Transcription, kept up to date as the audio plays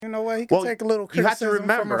know what? He can take a little criticism. You have to criticism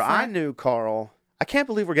from remember, a I friend. knew Carl. I can't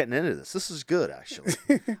believe we're getting into this. This is good, actually.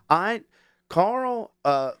 Carl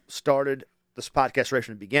started this podcast right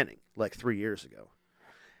from the beginning, like 3 years ago.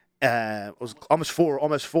 It was almost four,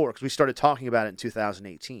 because we started talking about it in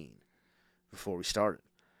 2018 before we started.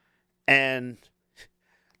 And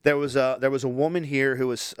there was a woman here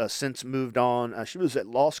who has since moved on. She was at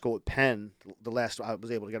law school at Penn. The last I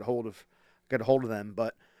was able to get a hold of them,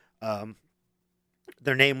 but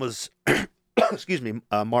their name was excuse me,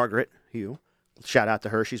 Margaret Hugh. Shout out to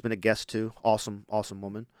her. She's been a guest too. Awesome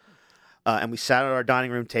woman. And we sat at our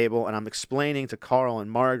dining room table, and I'm explaining to Carl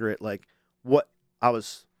and Margaret like what I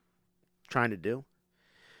was trying to do.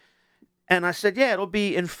 And I said, yeah, it'll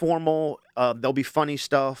be informal. There'll be funny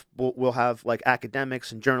stuff. We'll have like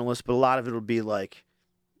academics and journalists, but a lot of it will be like,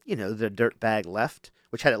 the dirtbag left,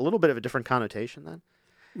 which had a little bit of a different connotation then.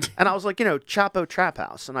 And I was like, Chapo Trap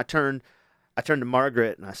House. And I turned to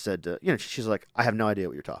Margaret and I said, she's like, I have no idea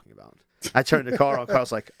what you're talking about. I turned to Carl, and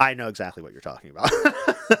Carl's like, I know exactly what you're talking about.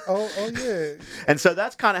 oh yeah. And so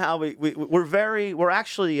that's kind of how we're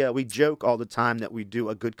actually we joke all the time that we do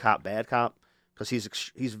a good cop, bad cop, because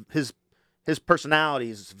his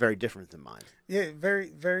personality is very different than mine. Yeah,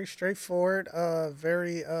 very, very straightforward,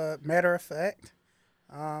 very matter of fact,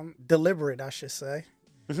 deliberate, I should say.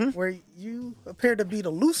 Mm-hmm. Where you appear to be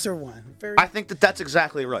the looser one. I think that's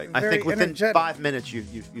exactly right. I think within energetic. 5 minutes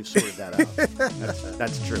you've sorted that out.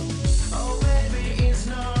 That's true. Oh, baby, it's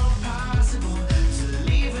not possible to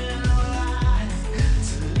leave it alive,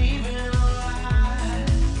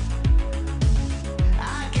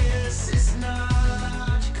 I guess it's not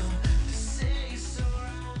logical to say so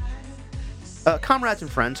right. Comrades and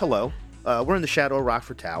friends, hello. We're in the shadow of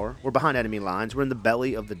Rockford Tower. We're behind enemy lines. We're in the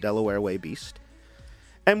belly of the Delaware Way beast.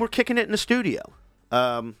 And we're kicking it in the studio,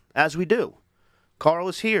 as we do. Carl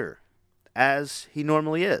is here, as he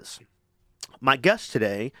normally is. My guest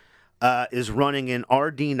today is running an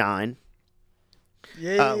RD9.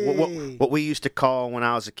 Yay. What we used to call, when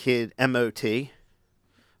I was a kid, MOT. They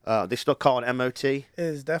still call it MOT. It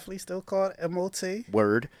is definitely still called MOT.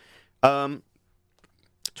 Word. Terrell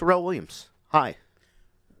Williams, hi.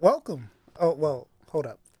 Welcome. Oh, well, hold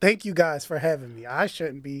up. Thank you guys for having me. I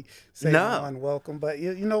shouldn't be saying unwelcome, but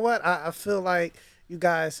you know what? I feel like you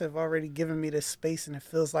guys have already given me this space and it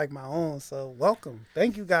feels like my own. So welcome.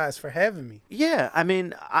 Thank you guys for having me. Yeah, I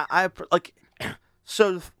mean, I like,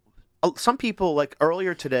 so some people, like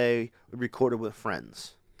earlier today, we recorded with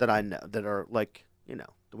friends that I know, that are like, that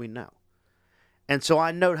we know. And so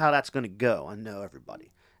I know how that's going to go. I know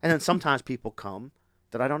everybody. And then sometimes people come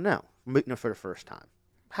that I don't know, meeting them for the first time.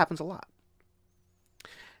 Happens a lot.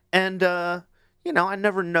 And, I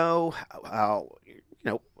never know how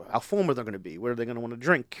formal they're going to be. Where are they going to want to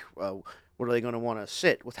drink? Where are they going to want to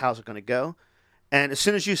sit? How's it going to go? And as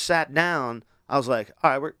soon as you sat down, I was like,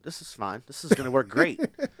 all right, this is fine. This is going to work great.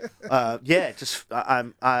 And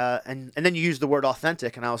then you used the word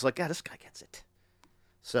authentic, and I was like, yeah, this guy gets it.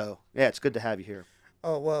 So, yeah, it's good to have you here.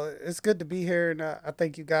 Oh, well, it's good to be here, and I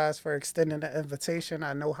thank you guys for extending the invitation.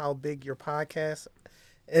 I know how big your podcast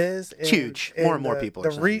is. It's huge. More and more people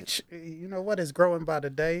are saying reach, you know what, is growing by the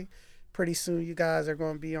day. Pretty soon you guys are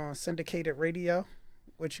going to be on syndicated radio,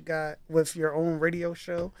 which you got with your own radio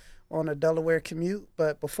show on the Delaware Commute.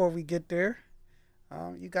 But before we get there,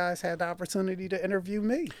 you guys had the opportunity to interview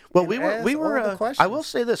me. Well, we were. I will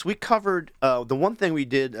say this: we covered the one thing we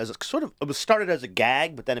did as a sort of, it was started as a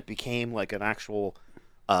gag, but then it became like an actual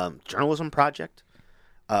journalism project.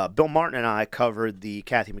 Bill Martin and I covered the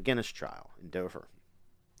Kathy McGinnis trial in Dover.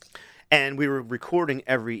 And we were recording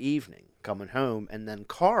every evening coming home, and then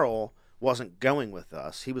Carl wasn't going with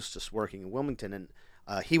us. He was just working in Wilmington, and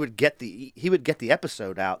he would get the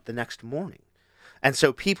episode out the next morning. And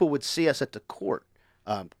so people would see us at the court,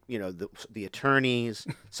 the attorneys,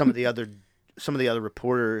 some of the other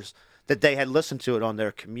reporters, that they had listened to it on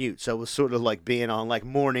their commute. So it was sort of like being on like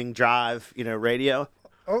morning drive, radio.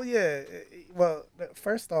 Oh yeah. Well,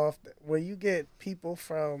 first off, when you get people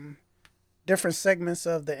from different segments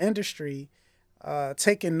of the industry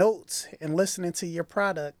taking notes and listening to your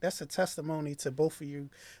product, that's a testimony to both of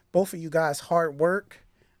you guys' hard work,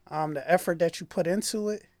 the effort that you put into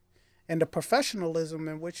it, and the professionalism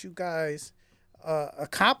in which you guys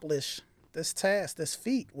accomplish this task, this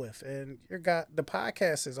feat with. And the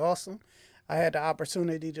podcast is awesome. I had the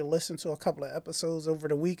opportunity to listen to a couple of episodes over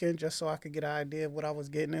the weekend just so I could get an idea of what I was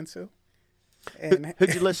getting into. And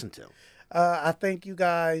who'd you listen to? I think you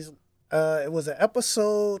guys, it was an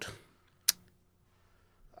episode,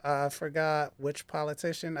 I forgot which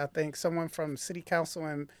politician. I think someone from city council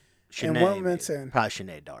in Wilmington. Probably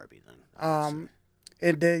Sinead Darby then.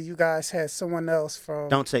 And then you guys had someone else from.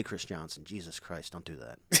 Don't say Chris Johnson. Jesus Christ, don't do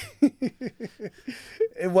that.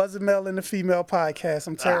 It was a male and a female podcast.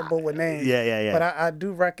 I'm terrible with names. Yeah. But I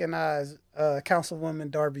do recognize Councilwoman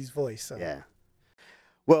Darby's voice. So. Yeah.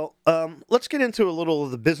 Well, let's get into a little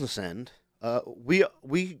of the business end. We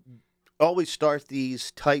always start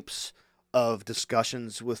these types of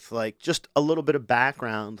discussions with like just a little bit of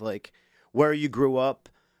background, like where you grew up,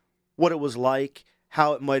 what it was like,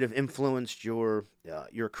 how it might have influenced your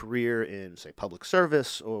career in, say, public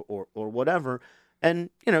service or whatever, and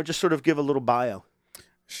just sort of give a little bio.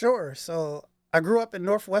 Sure. So I grew up in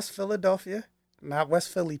Northwest Philadelphia, not West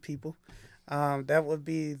Philly people. That would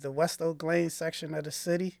be the West Oak Lane section of the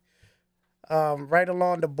city, right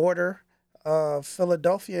along the border of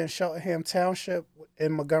Philadelphia and Cheltenham Township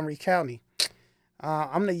in Montgomery County.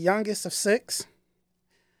 I'm the youngest of 6.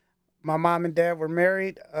 My mom and dad were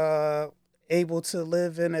married, able to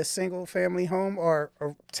live in a single family home or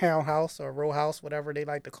a townhouse or row house, whatever they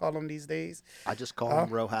like to call them these days. I just call them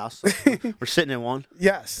row house. We're sitting in one.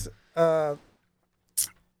 Yes. Grew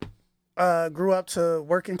up to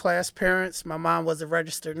working class parents. My mom was a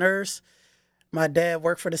registered nurse. My dad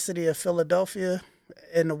worked for the city of Philadelphia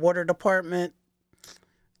in the water department.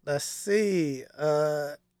 Let's see.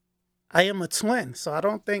 I am a twin, so I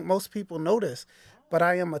don't think most people know this, but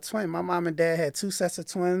I am a twin. My mom and dad had 2 sets of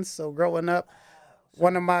twins, so growing up,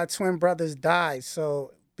 one of my twin brothers died.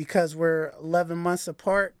 So because we're 11 months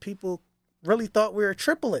apart, people really thought we were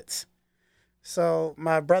triplets. So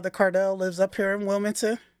my brother Cardell lives up here in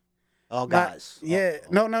Wilmington. All guys.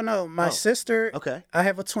 No. My sister. Okay. I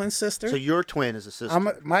have a twin sister. So your twin is a sister.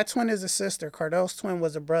 My twin is a sister. Cardell's twin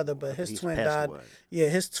was a brother, but his He's twin passed died. away. Yeah,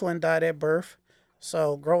 his twin died at birth.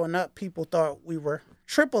 So growing up, people thought we were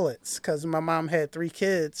triplets because my mom had 3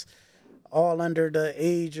 kids, all under the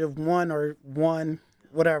age of 1,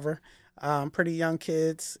 whatever. Pretty young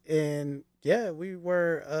kids, and yeah, we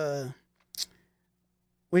were.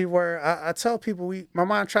 I tell people my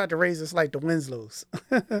mom tried to raise us like the Winslows,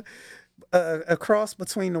 a cross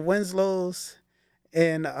between the Winslows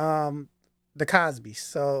and the Cosbys.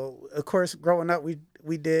 So of course, growing up,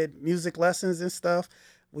 we did music lessons and stuff.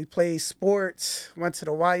 We played sports, went to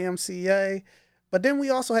the YMCA, but then we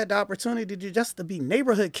also had the opportunity to be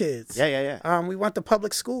neighborhood kids. Yeah. We went to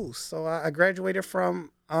public schools. So I graduated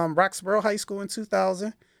from Roxborough High School in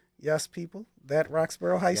 2000. Yes, people, that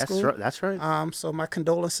Roxborough High School. That's right. So my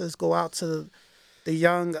condolences go out to the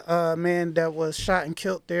young man that was shot and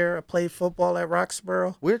killed there. I played football at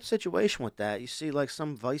Roxborough. Weird situation with that. You see, like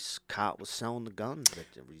some vice cop was selling the guns. Did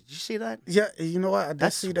you see that? Yeah, you know what? I did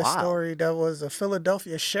That's see the wild. story. That was a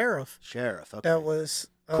Philadelphia sheriff Okay. that was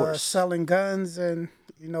course. selling guns, and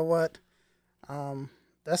you know what?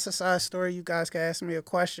 That's a side story. You guys can ask me a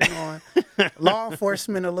question on law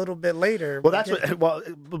enforcement a little bit later. Well, that's what. Well,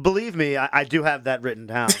 believe me, I do have that written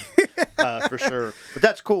down for sure. But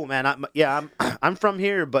that's cool, man. I'm from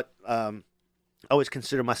here, but I always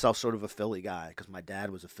consider myself sort of a Philly guy because my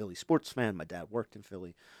dad was a Philly sports fan. My dad worked in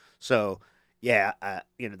Philly, so yeah,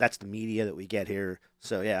 that's the media that we get here.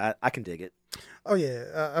 So yeah, I can dig it. Oh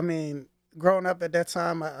yeah, I mean, growing up at that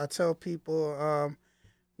time, I tell people.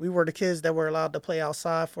 We were the kids that were allowed to play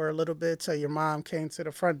outside for a little bit till your mom came to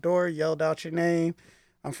the front door, yelled out your name.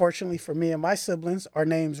 Unfortunately for me and my siblings, our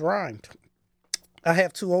names rhymed. I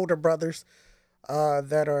have 2 older brothers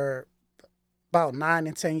that are about 9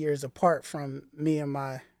 and 10 years apart from me and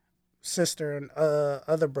my sister and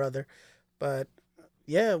other brother. But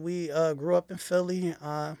yeah, we grew up in Philly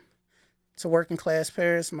to working class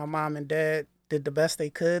parents. My mom and dad did the best they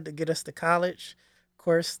could to get us to college. Of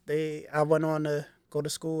course, I went on to go to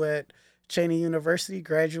school at Cheney University,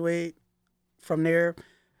 graduate from there,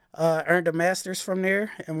 earned a master's from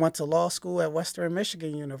there, and went to law school at Western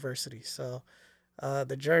Michigan University. So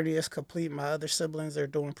the journey is complete. My other siblings are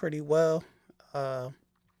doing pretty well. My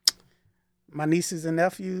nieces and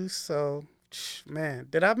nephews. So, man,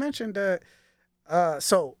 did I mention that?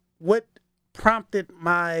 So what prompted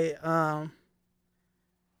me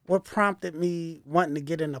wanting to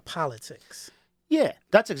get into politics? Yeah,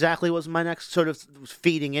 that's exactly what was my next sort of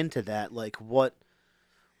feeding into that. Like, what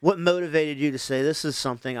motivated you to say this is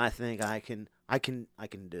something I think I can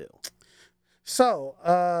do?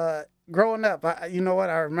 So, growing up, you know what?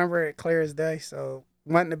 I remember it clear as day. So,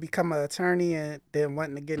 wanting to become an attorney and then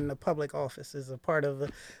wanting to get into public office is a part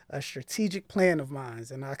of a strategic plan of mine,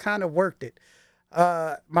 and I kind of worked it.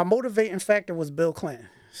 My motivating factor was Bill Clinton.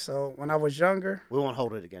 So when I was younger, we won't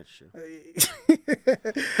hold it against you.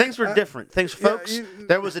 Things were different. Folks.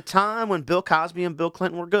 There was a time when Bill Cosby and Bill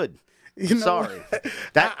Clinton were good. You know, Sorry,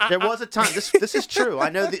 that there was a time. This is true. I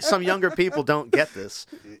know that some younger people don't get this,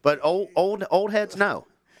 but old heads know.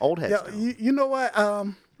 Old heads Yeah, know. you know what?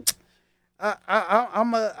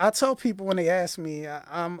 I tell people when they ask me,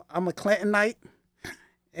 I'm a Clintonite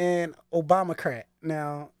and Obamacrat.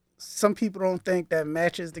 Now, some people don't think that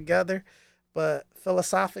matches together, but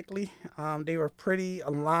philosophically, they were pretty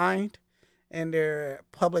aligned in their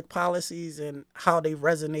public policies and how they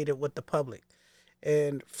resonated with the public.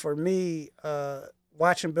 And for me,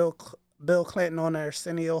 watching Bill Clinton on the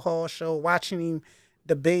Arsenio Hall show, watching him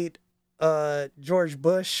debate George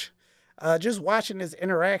Bush, just watching his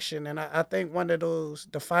interaction, and I think one of those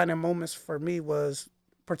defining moments for me was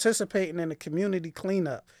participating in the community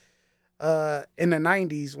cleanup in the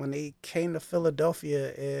 '90s when they came to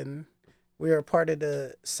Philadelphia and we were part of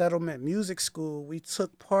the Settlement Music School. We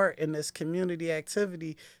took part in this community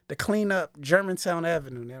activity to clean up Germantown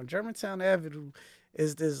Avenue. Now, Germantown Avenue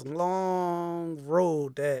is this long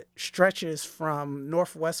road that stretches from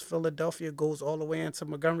northwest Philadelphia, goes all the way into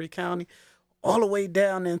Montgomery County, all the way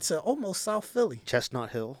down into almost South Philly. Chestnut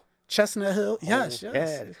Hill. Chestnut Hill. Yes, Oh,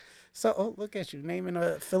 yes. yeah. So, look at you naming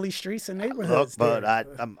Philly streets and Look, neighborhoods. but there.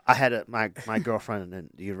 I had my girlfriend in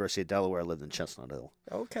the University of Delaware lived in Chestnut Hill,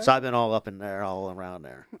 Okay. so I've been all up in there, all around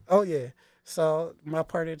there. Oh yeah. So my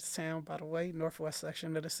part of the town, by the way, northwest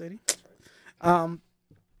section of the city.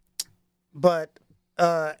 But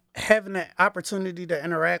having the opportunity to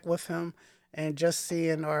interact with him and just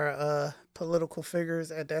seeing our political figures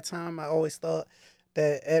at that time, I always thought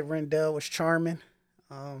that Ed Rendell was charming.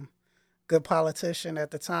 Good politician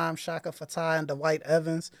at the time. Shaka Fatai and Dwight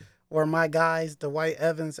Evans were my guys. Dwight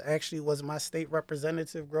Evans actually was my state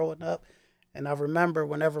representative growing up. And I remember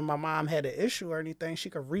whenever my mom had an issue or anything, she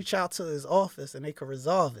could reach out to his office and they could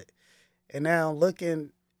resolve it. And now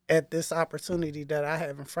looking at this opportunity that I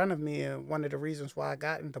have in front of me, and one of the reasons why I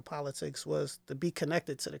got into politics was to be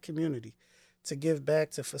connected to the community, to give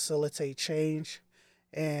back, to facilitate change,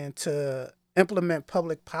 and to implement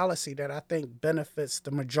public policy that I think benefits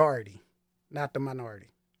the majority, not the minority.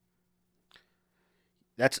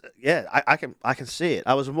 That's I can see it.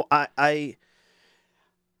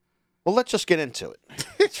 Well, let's just get into it.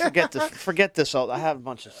 Let's forget this all. I have a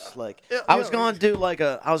bunch of I was going to do like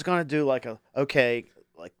a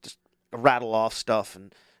just rattle off stuff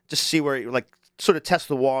and just see where you sort of test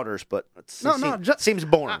the waters, but seems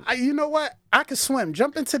boring. You know what? I can swim.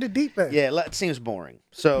 Jump into the deep end. Yeah, it seems boring.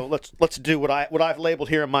 So let's do what I've labeled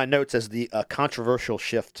here in my notes as the controversial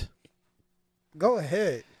shift. Go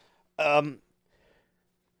ahead.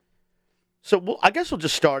 So I guess we'll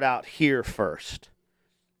just start out here first.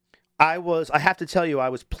 I have to tell you, I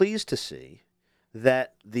was pleased to see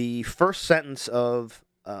that the first sentence of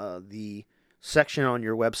the section on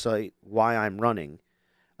your website, Why I'm Running,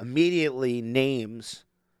 immediately names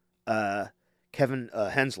Kevin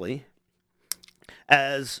Hensley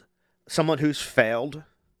as someone who's failed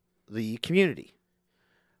the community.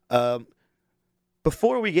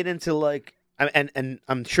 Before we get into and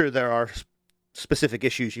I'm sure there are specific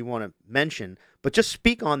issues you want to mention, but just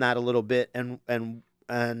speak on that a little bit and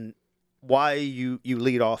why you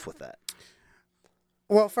lead off with that.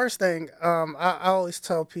 Well, first thing, I always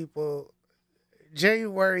tell people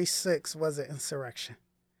January 6th was an insurrection.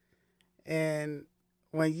 And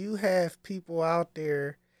when you have people out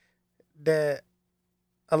there that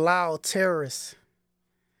allow terrorists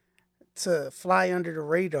to fly under the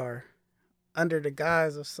radar under the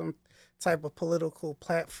guise of some type of political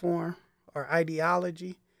platform or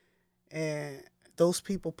ideology, and those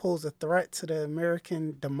people pose a threat to the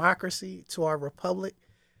American democracy, to our republic,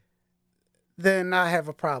 then I have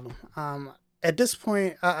a problem. At this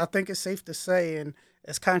point, I think it's safe to say, and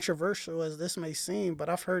as controversial as this may seem, but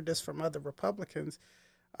I've heard this from other Republicans,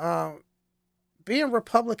 being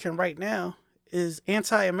Republican right now is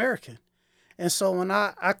anti-American. And so when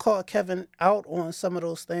I called Kevin out on some of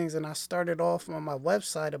those things, and I started off on my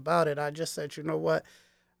website about it, I just said, you know what,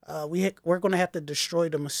 we're going to have to destroy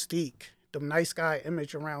the mystique, the nice guy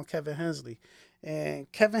image around Kevin Hensley.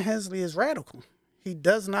 And Kevin Hensley is radical. He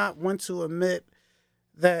does not want to admit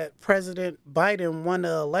that President Biden won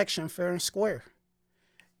the election fair and square.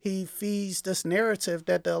 He feeds this narrative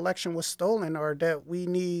that the election was stolen or that we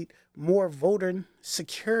need more voter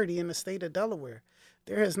security in the state of Delaware.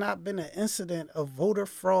 There has not been an incident of voter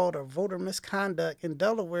fraud or voter misconduct in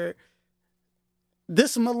Delaware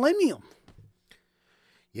this millennium.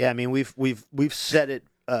 Yeah, I mean we've said it.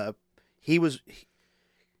 He was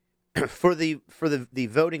for the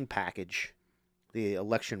voting package, the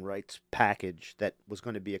election rights package that was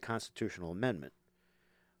going to be a constitutional amendment.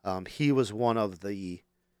 He was one of the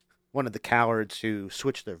cowards who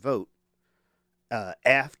switched their vote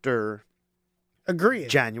after Agreed.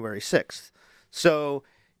 January 6th. So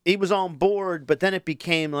he was on board, but then it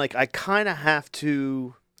became like I kind of have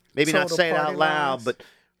to maybe Toe not the say it out party loud, lines. but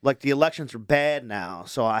like the elections are bad now,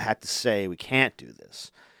 so I had to say we can't do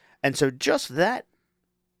this. And so just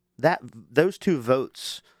those two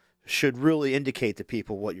votes should really indicate to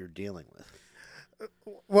people what you're dealing with.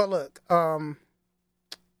 Well, look,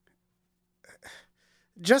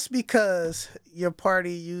 just because your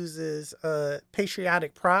party uses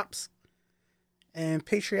patriotic props and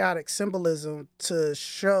patriotic symbolism to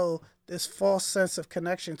show this false sense of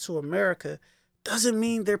connection to America doesn't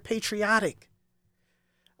mean they're patriotic.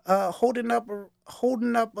 Holding up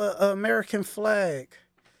a American flag,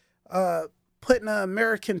 putting an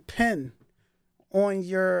American pin on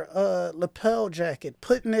your lapel jacket,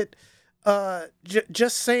 putting it,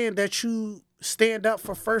 just saying that you stand up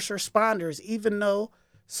for first responders, even though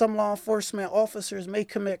some law enforcement officers may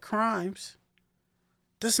commit crimes,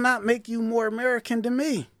 does not make you more American than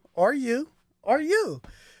me. Or you.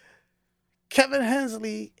 Kevin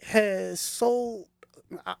Hensley has sold...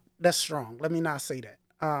 that's strong. Let me not say that.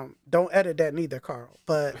 Don't edit that neither, Carl.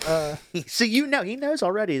 But So he knows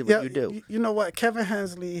already what you do. You know what? Kevin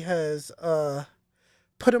Hensley has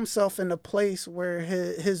put himself in a place where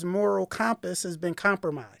his moral compass has been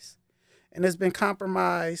compromised. And it's been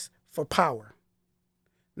compromised for power.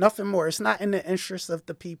 Nothing more. It's not in the interest of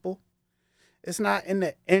the people. It's not in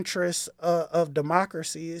the interest of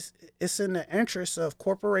democracy. It's in the interest of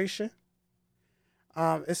corporation.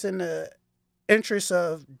 It's in the interest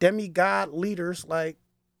of demigod leaders like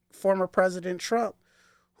former President Trump,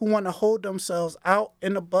 who want to hold themselves out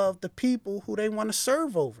and above the people who they want to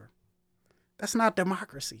serve over. That's not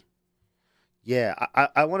democracy. Yeah,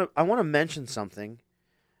 I want to mention something,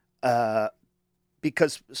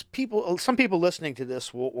 because some people listening to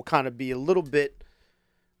this will kind of be a little bit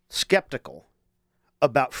skeptical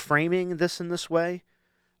about framing this in this way,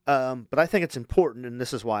 but I think it's important, and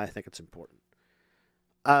this is why I think it's important.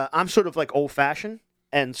 I'm sort of like old-fashioned,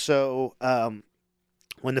 and so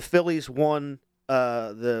when the Phillies won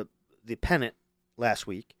the pennant last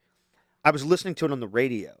week, I was listening to it on the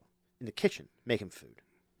radio in the kitchen making food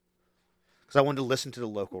because I wanted to listen to the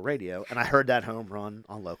local radio, and I heard that home run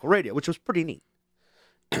on local radio, which was pretty neat.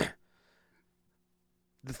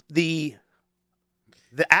 the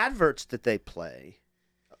adverts that they play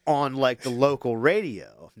on like the local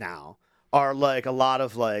radio now are like a lot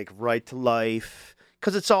of like Right to Life,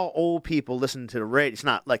 because it's all old people listening to the radio. It's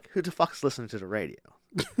not like, who the fuck's listening to the radio?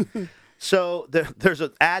 So there's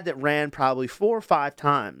an ad that ran probably 4 or 5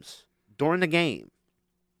 times during the game.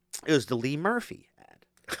 It was the Lee Murphy ad.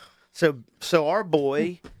 So our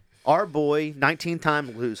boy,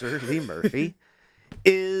 19-time loser Lee Murphy,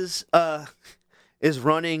 is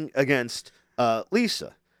running against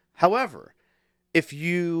Lisa. However, if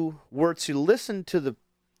you were to listen to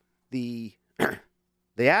the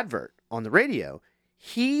advert on the radio,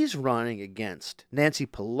 he's running against Nancy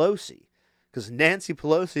Pelosi, because Nancy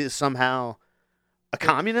Pelosi is somehow a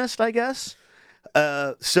communist, I guess.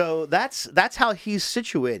 So that's how he's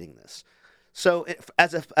situating this. So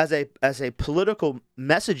as a political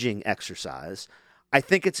messaging exercise, I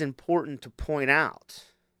think it's important to point out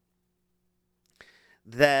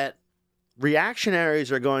that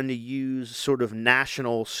reactionaries are going to use sort of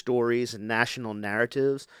national stories and national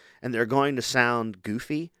narratives, and they're going to sound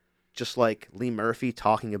goofy, just like Lee Murphy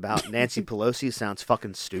talking about Nancy Pelosi sounds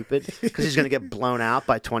fucking stupid because he's going to get blown out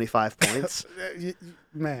by 25 points.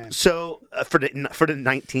 Man. So for the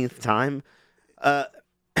 19th time,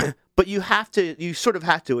 but you sort of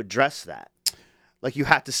have to address that. Like you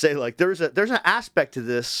have to say like there's an aspect to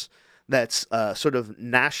this that's sort of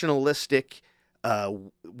nationalistic,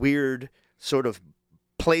 weird, sort of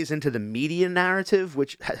plays into the media narrative,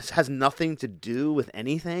 which has nothing to do with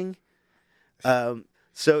anything.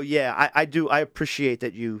 So yeah, I appreciate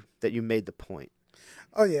that you made the point.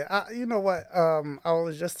 Oh yeah, you know what? I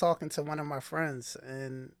was just talking to one of my friends,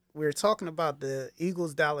 and we were talking about the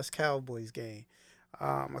Eagles Dallas Cowboys game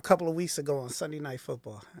a couple of weeks ago on Sunday Night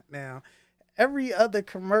Football. Now, every other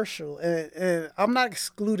commercial, and I'm not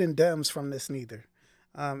excluding Dems from this neither.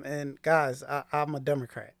 And guys, I'm a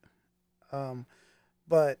Democrat,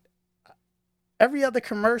 but every other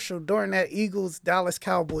commercial during that Eagles Dallas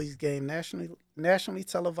Cowboys game, nationally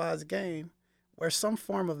televised game, were some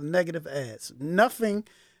form of negative ads. Nothing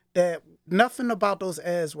about those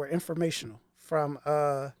ads were informational. From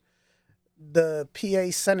the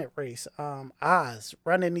PA Senate race, Oz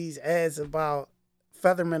running these ads about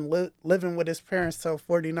Featherman living with his parents till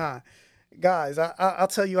 49. Guys, I'll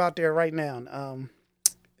tell you out there right now,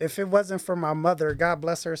 if it wasn't for my mother, God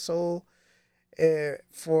bless her soul,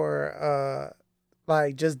 for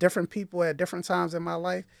like just different people at different times in my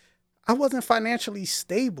life, I wasn't financially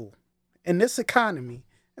stable in this economy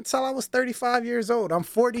until I was 35 years old. I'm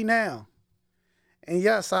 40 now. And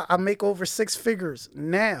yes, I make over six figures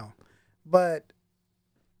now. But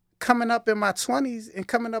coming up in my 20s and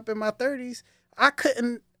coming up in my 30s, I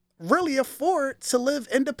couldn't really afford to live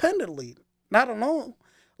independently, not alone,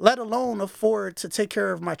 let alone afford to take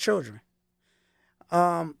care of my children.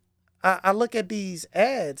 Um, I look at these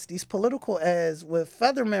ads, these political ads with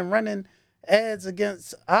Featherman running ads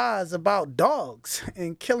against Oz about dogs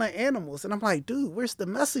and killing animals. And I'm like, dude, where's the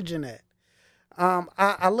message in that?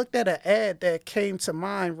 I looked at an ad that came to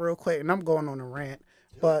mind real quick, and I'm going on a rant,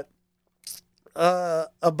 but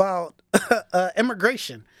about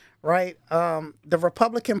immigration, right? The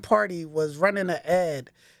Republican Party was running an ad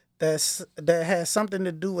that has something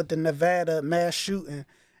to do with the Nevada mass shooting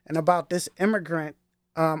and about this immigrant,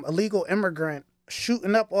 illegal immigrant,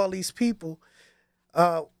 shooting up all these people,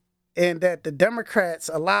 and that the Democrats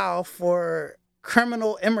allow for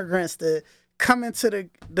criminal immigrants to come into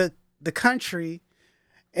the country,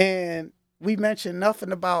 and we mentioned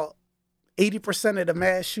nothing about 80% of the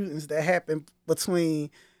mass shootings that happened between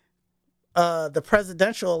the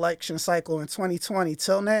presidential election cycle in 2020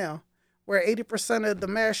 till now, where 80% of the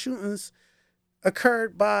mass shootings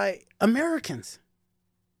occurred by Americans.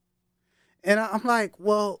 And I'm like,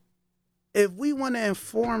 well, if we want to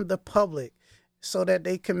inform the public so that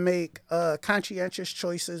they can make conscientious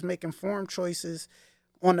choices, make informed choices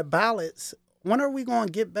on the ballots, when are we going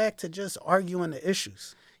to get back to just arguing the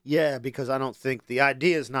issues? Yeah, because I don't think the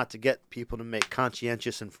idea is not to get people to make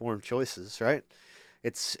conscientious, informed choices, right?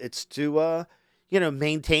 It's to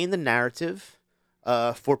maintain the narrative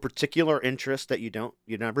for particular interests that you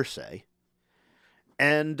never say,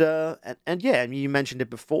 and yeah, I mean, you mentioned it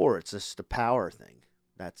before. It's just a power thing.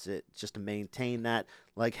 That's it. It's just to maintain that.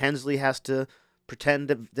 Like Hensley has to pretend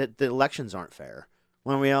that the elections aren't fair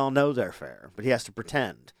when we all know they're fair, but he has to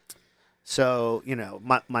pretend. So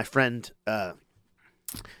my friend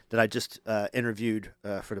that I just interviewed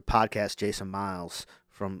for the podcast, Jason Miles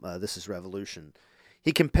from This Is Revolution.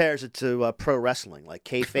 He compares it to pro wrestling, like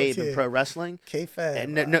kayfabe in pro wrestling.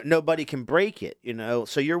 Kayfabe. And nobody can break it,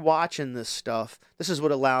 So you're watching this stuff. This is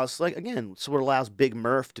what allows, Big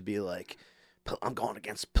Murph to be like, I'm going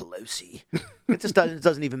against Pelosi. It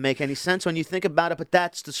doesn't even make any sense when you think about it, but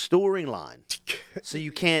that's the storyline. So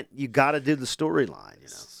you got to do the storyline,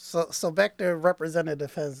 So back to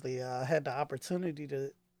Representative Hensley. I had the opportunity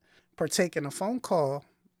to partake in a phone call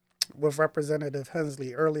with Representative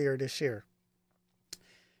Hensley earlier this year.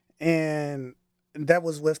 And that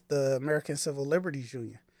was with the American Civil Liberties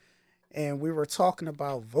Union. And we were talking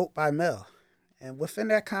about vote by mail. And within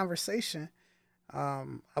that conversation,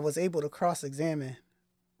 I was able to cross-examine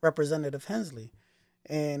Representative Hensley.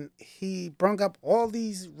 And he brought up all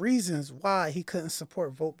these reasons why he couldn't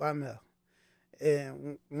support vote by mail.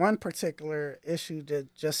 And one particular issue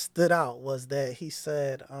that just stood out was that he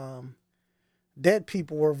said dead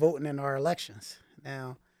people were voting in our elections.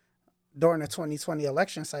 Now, during the 2020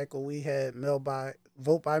 election cycle, we had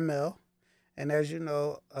vote by mail. And as you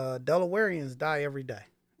know, Delawareans die every day.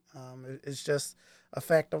 It's just a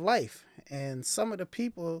fact of life. And some of the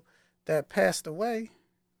people that passed away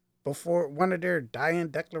before one of their dying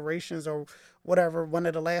declarations or whatever, one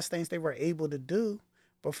of the last things they were able to do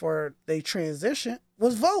before they transitioned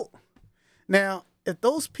was vote. Now, if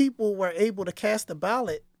those people were able to cast a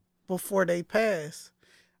ballot before they pass,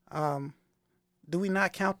 do we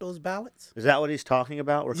not count those ballots? Is that what he's talking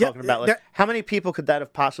about? We're talking about how many people could that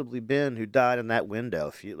have possibly been who died in that window?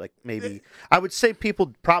 If you maybe I would say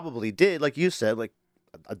people probably did, like you said, like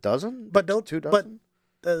a dozen, but 2 dozen. But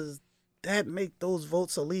does that make those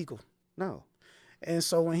votes illegal? No. And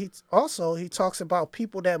so when he talks about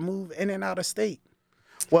people that move in and out of state.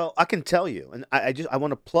 Well, I can tell you, and I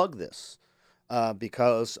want to plug this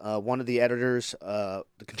because one of the editors, the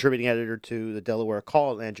contributing editor to the Delaware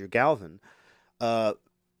Call, Andrew Galvin,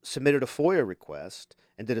 submitted a FOIA request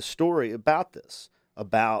and did a story about this,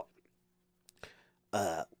 about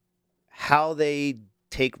how they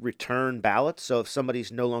take return ballots. So if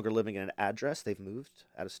somebody's no longer living in an address, they've moved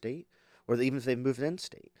out of state, or even if they've moved in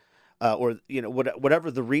state, or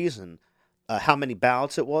whatever the reason, how many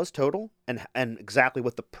ballots it was total, and exactly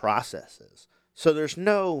what the process is. So there's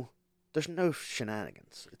no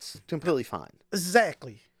shenanigans. It's completely fine.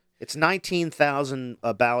 Exactly. It's 19,000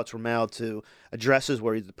 ballots were mailed to addresses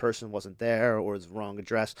where either the person wasn't there or it's the wrong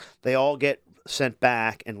address. They all get sent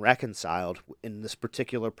back and reconciled in this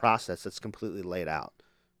particular process that's completely laid out.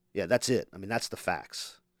 Yeah, that's it. I mean, that's the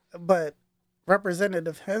facts. But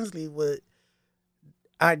Representative Hensley would,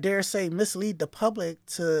 I dare say, mislead the public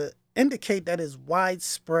to indicate that is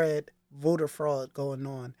widespread voter fraud going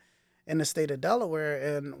on in the state of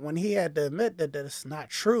Delaware. And when he had to admit that that's not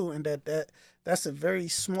true and that's a very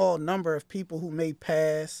small number of people who may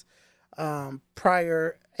pass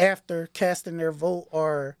after casting their vote,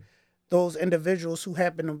 or those individuals who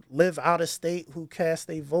happen to live out of state who cast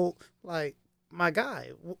a vote, like, my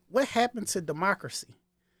guy, what happened to democracy?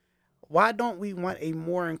 Why don't we want a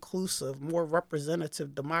more inclusive, more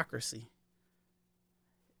representative democracy?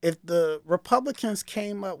 If the Republicans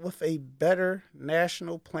came up with a better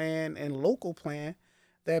national plan and local plan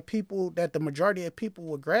that the majority of people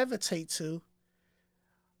would gravitate to,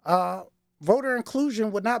 voter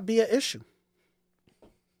inclusion would not be an issue.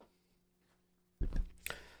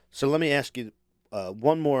 So let me ask you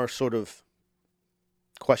one more sort of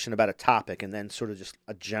question about a topic, and then sort of just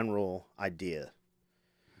a general idea.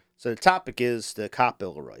 So the topic is the Cop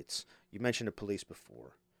Bill of Rights. You mentioned the police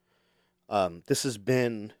before. This has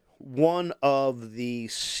been one of the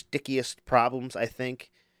stickiest problems, I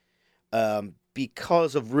think,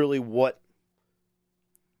 because of really what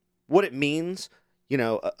it means. You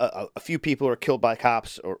know, a few people are killed by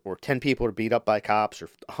cops, or 10 people are beat up by cops, or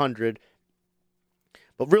 100.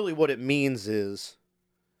 But really what it means is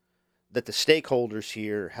that the stakeholders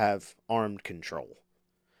here have armed control,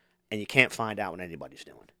 and you can't find out what anybody's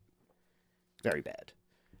doing. Very bad.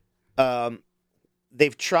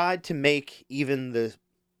 They've tried to make even the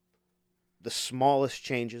smallest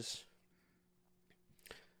changes.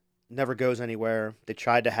 Never goes anywhere. They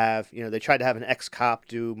tried to have an ex-cop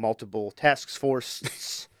do multiple task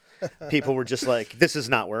forces. People were just like, this is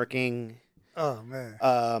not working. Oh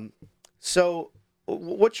man. So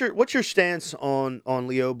what's your stance on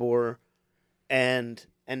Leobor and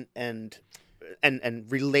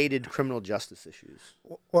related criminal justice issues?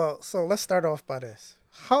 Well, so let's start off by this.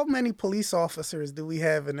 How many police officers do we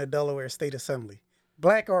have in the Delaware State Assembly?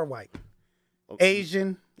 Black or white?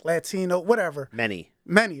 Asian, Latino, whatever. Many,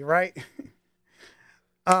 right?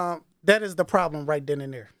 That is the problem right then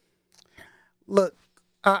and there. Look,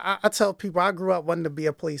 I tell people I grew up wanting to be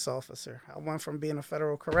a police officer. I went from being a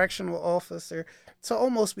federal correctional officer to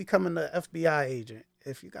almost becoming an FBI agent.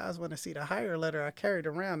 If you guys want to see the hire letter, I carried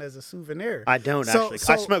around as a souvenir. I don't actually.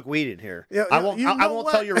 I smoke weed in here. I won't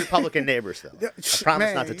tell your Republican neighbors though. I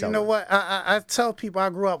promise not to tell them. You know what? I tell people I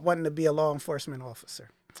grew up wanting to be a law enforcement officer,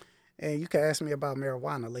 and you can ask me about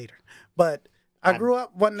marijuana later. But I grew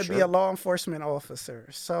up wanting to be a law enforcement officer,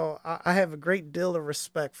 so I have a great deal of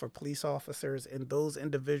respect for police officers and those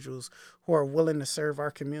individuals who are willing to serve our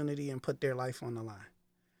community and put their life on the line.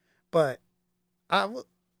 But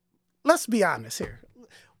let's be honest here.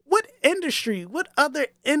 What other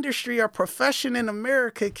industry or profession in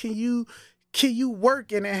America can you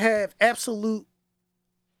work in and have absolute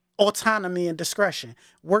autonomy and discretion?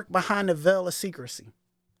 Work behind the veil of secrecy.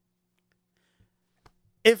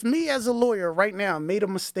 If me as a lawyer right now made a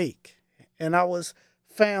mistake and I was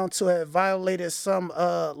found to have violated some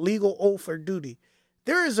legal oath or duty,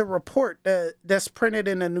 there is a report that's printed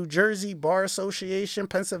in the New Jersey Bar Association,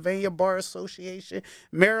 Pennsylvania Bar Association,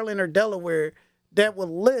 Maryland or Delaware, that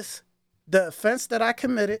will list the offense that I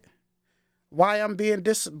committed, why I'm being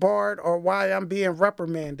disbarred or why I'm being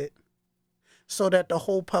reprimanded, so that the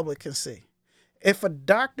whole public can see. If a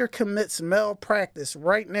doctor commits malpractice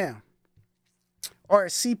right now, or a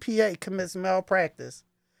CPA commits malpractice,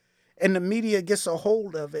 and the media gets a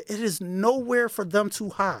hold of it, it is nowhere for them to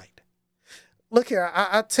hide. Look here,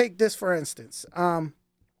 I take this for instance.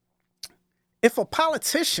 If a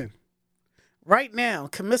politician right now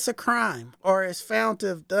commits a crime or is found to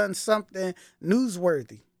have done something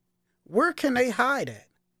newsworthy, where can they hide at?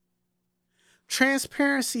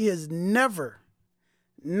 Transparency has never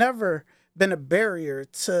been a barrier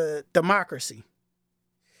to democracy.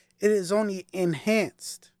 It has only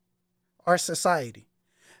enhanced our society.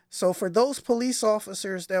 So for those police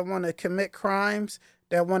officers that want to commit crimes,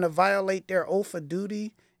 that want to violate their oath of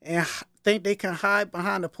duty and think they can hide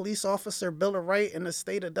behind a police officer Bill of Rights in the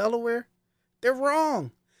state of Delaware, they're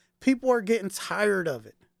wrong. People are getting tired of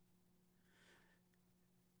it.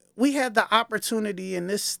 We had the opportunity in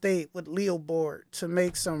this state with Leobor to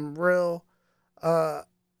make some real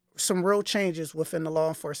changes within the law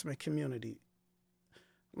enforcement community.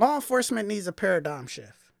 Law enforcement needs a paradigm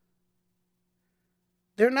shift.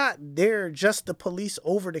 They're not there just to police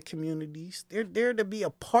over the communities. They're there to be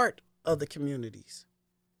a part of the communities.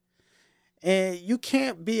 And you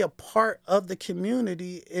can't be a part of the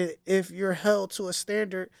community if you're held to a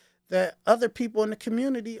standard that other people in the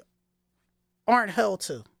community aren't held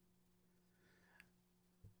to.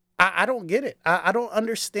 I don't get it. I don't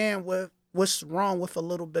understand what's wrong with a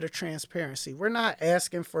little bit of transparency? We're not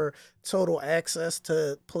asking for total access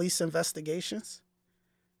to police investigations.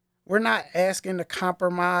 We're not asking to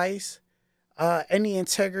compromise any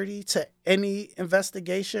integrity to any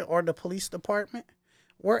investigation or the police department.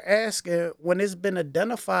 We're asking when it's been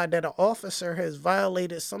identified that an officer has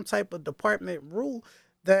violated some type of department rule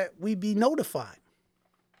that we be notified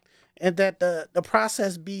and that the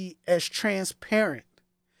process be as transparent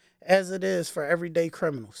as it is for everyday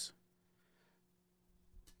criminals.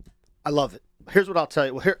 I love it. Here's what I'll tell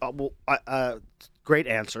you. Great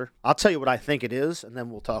answer. I'll tell you what I think it is, and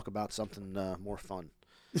then we'll talk about something more fun.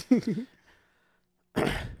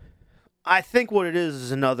 I think what it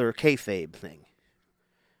is another kayfabe thing.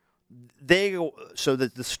 So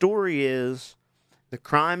that the story is the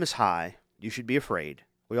crime is high. You should be afraid.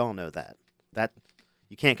 We all know that. That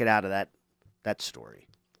you can't get out of that story.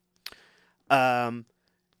 I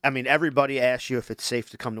mean, everybody asks you if it's safe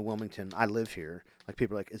to come to Wilmington. I live here. Like,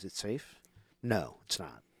 people are like, is it safe? No, it's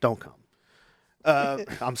not. Don't come.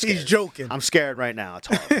 I'm scared. He's joking. I'm scared right now. It's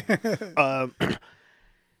horrible.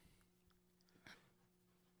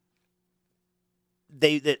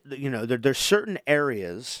 There's certain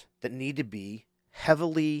areas that need to be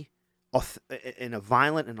heavily, in a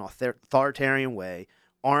violent and authoritarian way,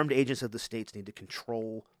 armed agents of the states need to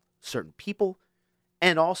control certain people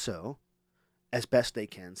and also, as best they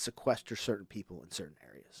can, sequester certain people in certain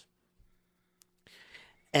areas.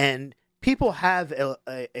 And people have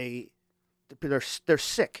they're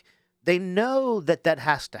sick. They know that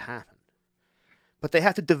has to happen. But they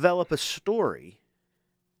have to develop a story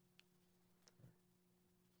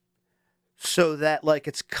so that, like,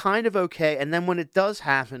 it's kind of okay. And then when it does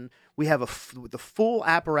happen, we have the full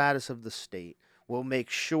apparatus of the state will make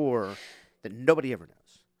sure that nobody ever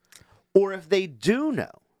knows. Or if they do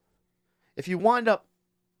know, if you wind up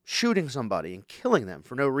shooting somebody and killing them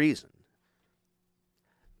for no reason,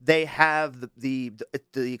 they have the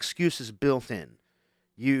excuses built in.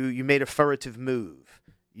 You made a furtive move.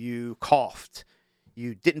 You coughed.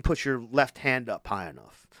 You didn't put your left hand up high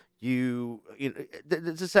enough.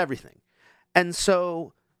 It's just everything. And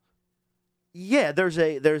so, yeah, there's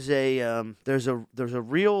a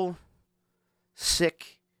real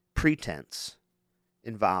sick pretense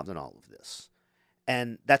involved in all of this.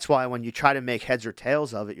 And that's why when you try to make heads or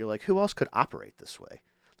tails of it, you're like, who else could operate this way?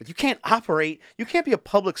 But you can't be a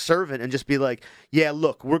public servant and just be like, yeah,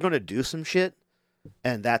 look, we're going to do some shit,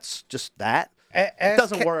 and that's just that. It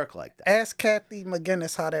doesn't work like that. Ask Kathy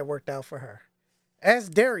McGinnis how that worked out for her.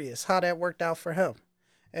 Ask Darius how that worked out for him.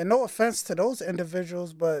 And no offense to those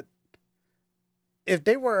individuals, but if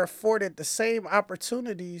they were afforded the same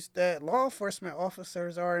opportunities that law enforcement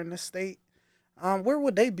officers are in the state, where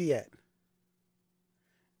would they be at?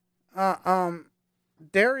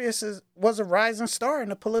 Darius was a rising star in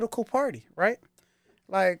the political party, right?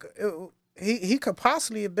 Like, he could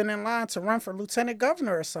possibly have been in line to run for lieutenant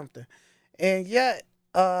governor or something. And yet,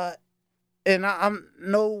 and I'm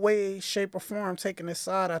no way, shape, or form taking this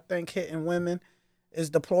side. I think hitting women is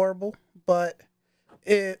deplorable. But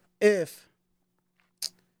if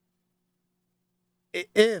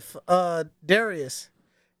Darius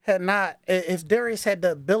had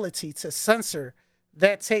the ability to censor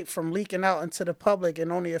that tape from leaking out into the public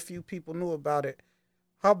and only a few people knew about it,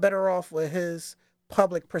 how better off would his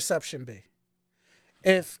public perception be?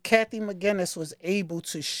 If Kathy McGinnis was able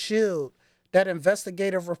to shield that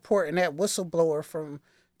investigative report and that whistleblower from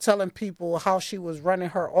telling people how she was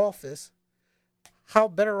running her office, how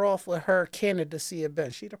better off would her candidacy have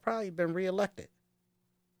been? She'd have probably been reelected.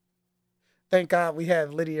 Thank God we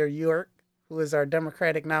have Lydia York, who is our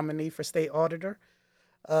Democratic nominee for state auditor.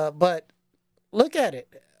 But look at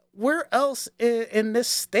it. Where else in this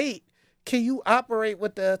state can you operate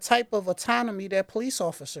with the type of autonomy that police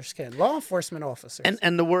officers can, law enforcement officers?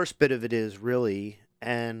 And the worst bit of it is really,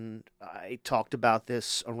 and I talked about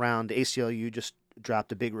this around ACLU, just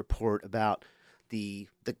dropped a big report about the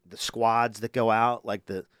squads that go out, like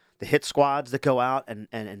the hit squads that go out and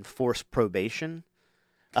enforce probation.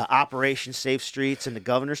 Operation Safe Streets and the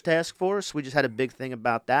Governor's Task Force. We just had a big thing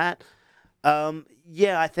about that.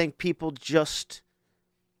 I think people just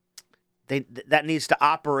that needs to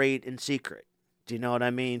operate in secret. Do you know what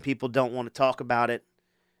I mean? People don't want to talk about it.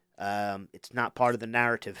 It's not part of the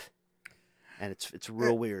narrative, and it's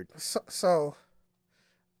real weird. So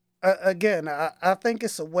again, I think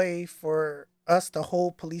it's a way for us to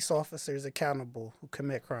hold police officers accountable who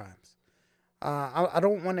commit crimes. I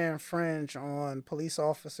don't want to infringe on police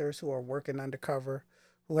officers who are working undercover,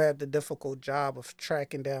 who have the difficult job of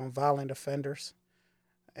tracking down violent offenders,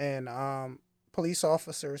 and police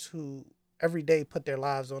officers who every day put their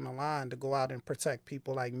lives on the line to go out and protect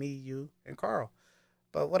people like me, you, and Carl.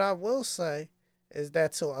 But what I will say is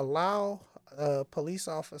that to allow police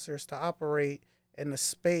officers to operate in a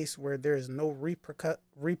space where there is no repercussions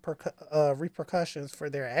for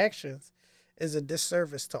their actions is a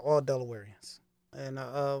disservice to all Delawareans. And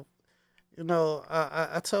I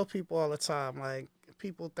tell people all the time, like,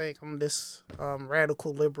 people think I'm this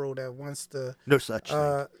radical liberal that wants to. No such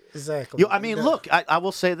thing. Exactly. I mean, look, I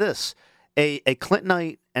will say this: a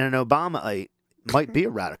Clintonite and an Obamaite might be a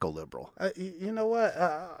radical liberal. You know what?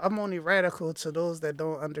 I'm only radical to those that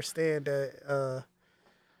don't understand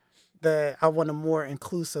that I want a more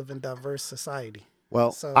inclusive and diverse society.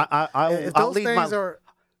 Well, So I'll if those leave things my. are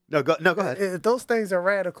Go ahead. if those things are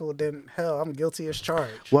radical, then hell, I'm guilty as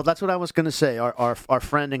charged. Well, that's what I was going to say. Our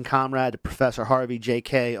friend and comrade, Professor Harvey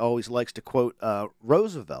J.K., always likes to quote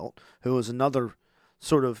Roosevelt, who was another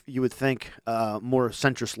sort of, you would think, more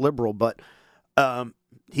centrist liberal, but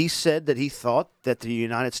he said that he thought that the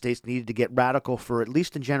United States needed to get radical for at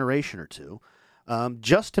least a generation or two,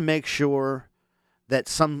 just to make sure that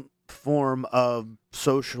some form of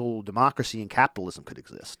social democracy and capitalism could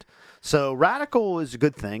exist. So radical is a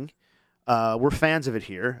good thing. We're fans of it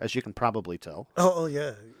here, as you can probably tell. Oh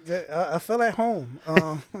yeah, I feel at home.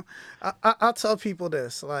 I'll tell people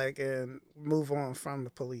this, like, and move on from the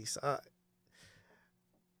police.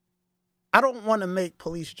 I don't want to make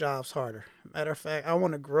police jobs harder. Matter of fact, I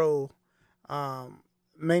want to grow. I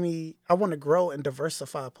want to grow and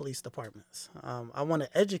diversify police departments. I want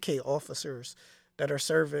to educate officers that are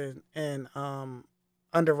serving in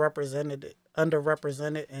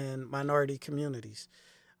underrepresented and minority communities.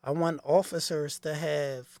 I want officers to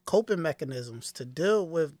have coping mechanisms to deal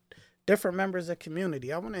with different members of the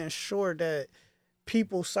community. I want to ensure that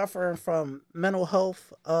people suffering from mental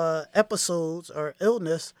health episodes or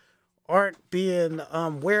illness aren't being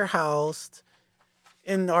warehoused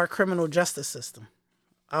in our criminal justice system.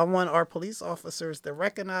 I want our police officers to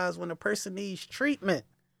recognize when a person needs treatment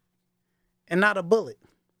and not a bullet.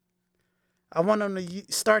 I want them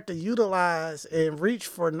to start to utilize and reach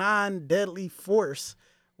for non-deadly force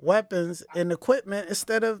weapons and equipment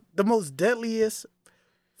instead of the most deadliest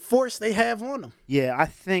force they have on them. Yeah, I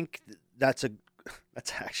think that's the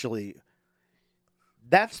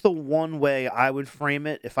one way I would frame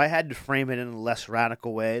it. If I had to frame it in a less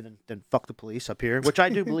radical way than fuck the police up here, which I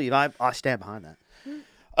do believe, I stand behind that.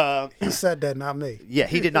 He said that, not me. Yeah,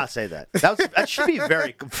 he did not say that. That should be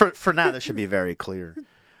very for now. That should be very clear.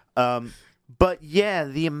 But yeah,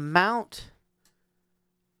 the amount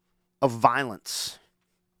of violence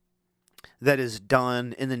that is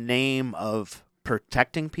done in the name of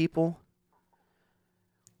protecting people,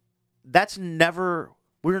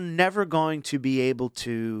 we're never going to be able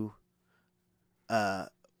to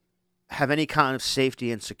have any kind of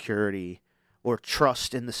safety and security or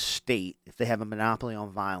trust in the state if they have a monopoly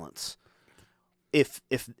on violence. If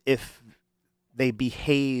they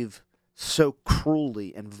behave so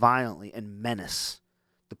cruelly and violently and menace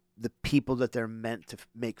the people that they're meant to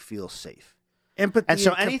make feel safe. Empathy And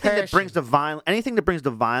so and anything that brings compassion.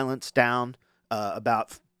 the violence down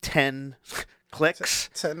about 10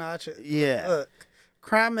 clicks. To notch it. Yeah. Look,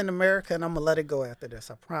 crime in America, and I'm going to let it go after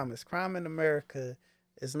this, I promise. Crime in America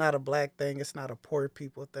is not a black thing. It's not a poor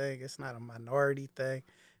people thing. It's not a minority thing.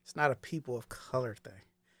 It's not a people of color thing.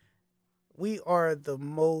 We are the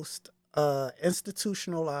most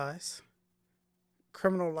institutionalized,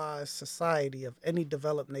 criminalized society of any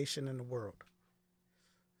developed nation in the world.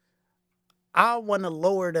 I want to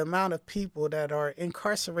lower the amount of people that are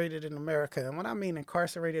incarcerated in America. And when I mean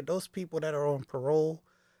incarcerated, those people that are on parole,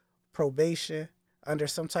 probation, under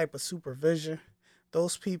some type of supervision,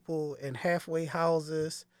 those people in halfway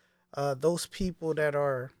houses, those people that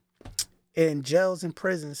are in jails and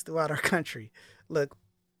prisons throughout our country. Look,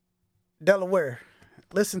 Delaware,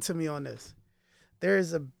 listen to me on this. There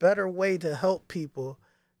is a better way to help people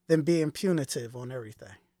than being punitive on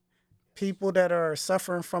everything. People that are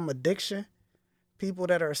suffering from addiction, people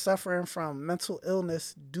that are suffering from mental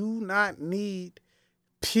illness do not need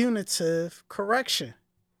punitive correction.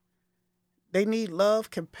 They need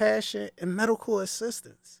love, compassion, and medical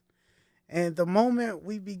assistance. And the moment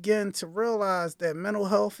we begin to realize that mental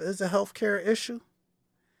health is a healthcare issue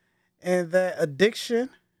and that addiction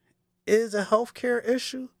is a healthcare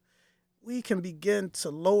issue, we can begin to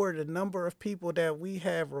lower the number of people that we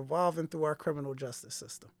have revolving through our criminal justice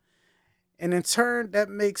system. And in turn, that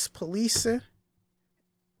makes policing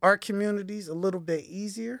our communities a little bit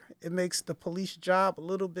easier. It makes the police job a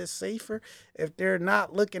little bit safer if they're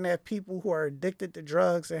not looking at people who are addicted to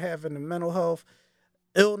drugs and having a mental health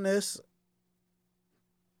illness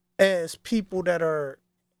as people that are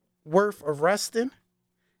worth arresting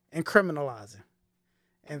and criminalizing.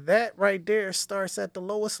 And that right there starts at the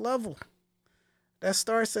lowest level. That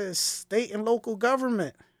starts at state and local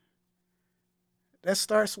government. That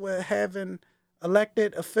starts with having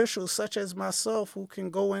elected officials such as myself who can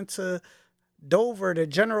go into Dover, the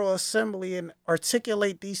General Assembly, and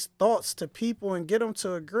articulate these thoughts to people and get them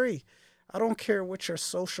to agree. I don't care what your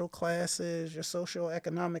social class is, your social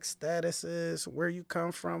economic status is, where you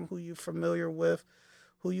come from, who you're familiar with,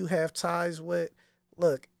 who you have ties with.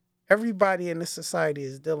 Look, everybody in this society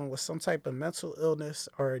is dealing with some type of mental illness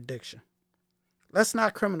or addiction. Let's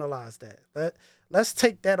not criminalize that. Let's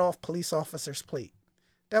take that off police officers' plate.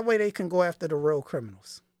 That way they can go after the real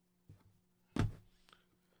criminals.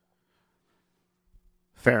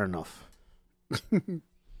 Fair enough.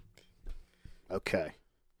 Okay.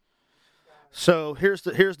 So here's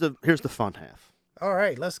the fun half. All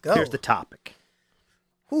right, let's go. Here's the topic.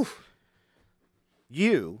 Whew.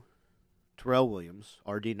 You, Terrell Williams,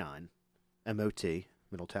 RD9, MOT,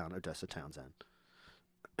 Middletown, Odessa, Townsend,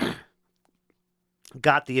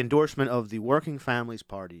 got the endorsement of the Working Families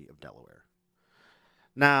Party of Delaware.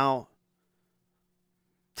 Now,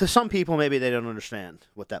 to some people, maybe they don't understand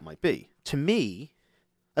what that might be. To me,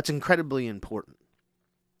 that's incredibly important.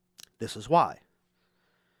 This is why.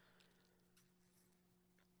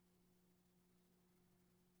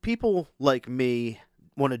 People like me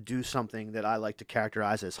want to do something that I like to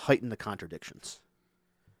characterize as heighten the contradictions.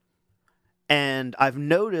 And I've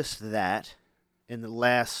noticed that in the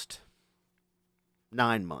last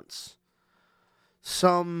 9 months,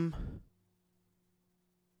 some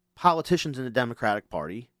politicians in the Democratic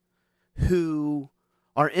Party who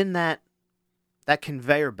are in that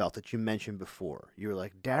conveyor belt that you mentioned before. You were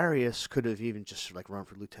like, Darius could have even just like run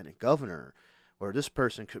for lieutenant governor, or this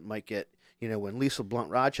person might get, when Lisa Blunt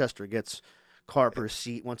Rochester gets Carper's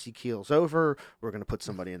seat once he keels over, we're going to put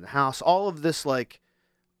somebody in the House. All of this like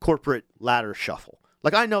corporate ladder shuffle.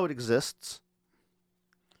 Like, I know it exists.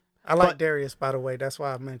 I like Darius, by the way. That's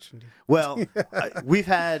why I mentioned him. Well,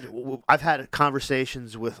 I've had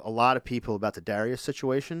conversations with a lot of people about the Darius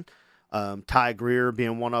situation. Ty Greer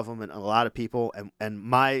being one of them, and a lot of people, and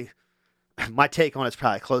my take on it's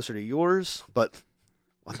probably closer to yours, but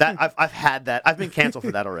that I've had that. I've been canceled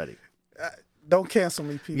for that already. Don't cancel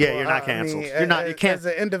me, people. Yeah, you're not canceled. You're not. You can't. As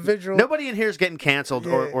an individual, nobody in here is getting canceled,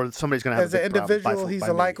 or somebody's gonna have. As an individual, he's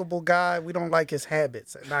a likable guy. We don't like his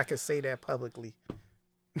habits, and I can say that publicly.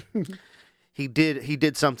 He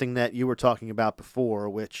did something that you were talking about before,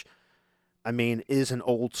 which, I mean, is an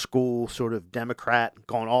old school sort of Democrat,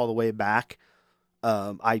 going all the way back,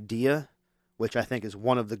 idea, which I think is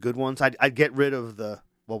one of the good ones. I'd get rid of we're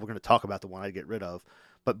going to talk about the one I'd get rid of,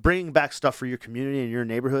 but bringing back stuff for your community and your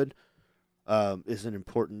neighborhood is an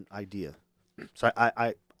important idea. So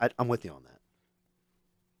I'm with you on that.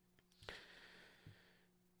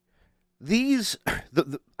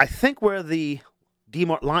 I think where the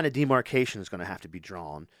line of demarcation is going to have to be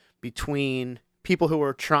drawn between people who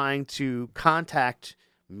are trying to contact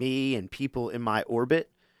me and people in my orbit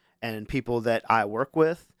and people that I work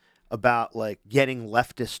with about like getting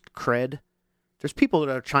leftist cred. There's people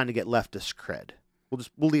that are trying to get leftist cred.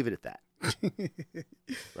 We'll leave it at that.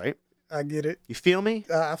 Right? I get it. You feel me?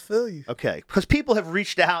 I feel you. Okay. Because people have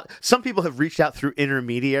reached out. Some people have reached out through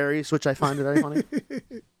intermediaries, which I find very funny.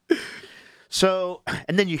 So,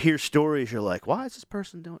 and then you hear stories. You're like, "Why is this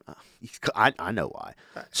person doing?" I know why.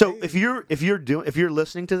 So if you're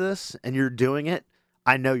listening to this and you're doing it,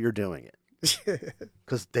 I know you're doing it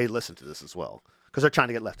because they listen to this as well because they're trying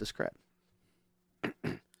to get leftist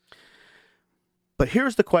cred. But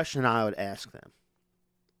here's the question I would ask them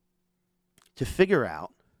to figure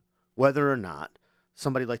out whether or not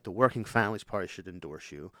somebody like the Working Families Party should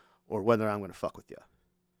endorse you, or whether I'm going to fuck with you.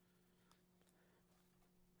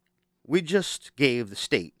 We just gave the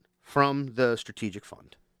state, from the strategic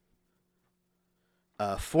fund,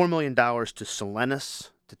 $4 million to Solenis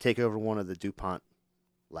to take over one of the DuPont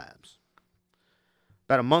labs.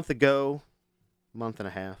 About a month ago, month and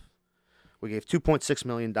a half, we gave $2.6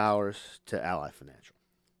 million to Ally Financial.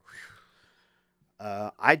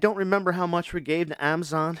 I don't remember how much we gave to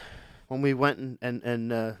Amazon when we went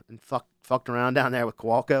and fucked around down there with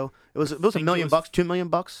Coalco. It was $1 million, $2 million.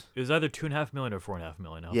 It was either $2.5 million or $4.5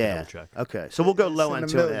 million. I'll have to Yeah. double check. Okay, so we'll go low in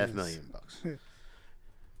end the $2.5 millions. million.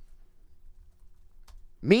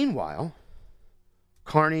 Meanwhile,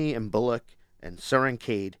 Carney and Bullock and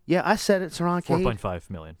Cade. Yeah, I said it, Cade. 4.5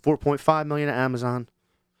 million. 4.5 million to Amazon.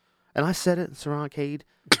 And I said it, Cade.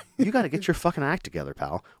 You got to get your fucking act together,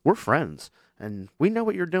 pal. We're friends, and we know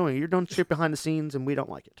what you're doing. You're doing shit behind the scenes, and we don't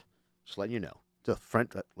like it. Just letting you know. It's a friend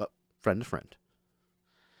to friend.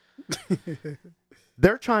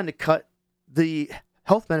 they're trying to cut the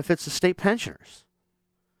health benefits to state pensioners.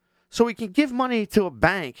 So we can give money to a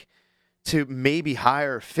bank to maybe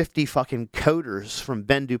hire 50 fucking coders from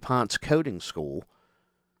Ben DuPont's coding school,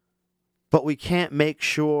 but we can't make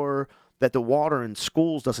sure that the water in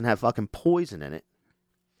schools doesn't have fucking poison in it.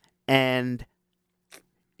 And,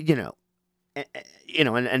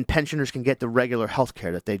 and pensioners can get the regular health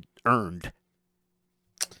care that they earned.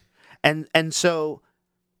 And so,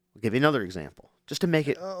 I'll give you another example, just to make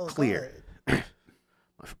it clear.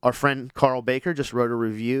 Our friend Carl Baker just wrote a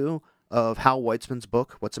review of Hal Weitzman's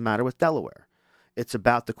book, What's the Matter with Delaware? It's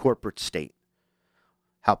about the corporate state,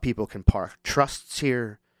 how people can park trusts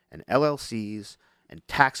here and LLCs and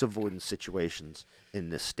tax avoidance situations in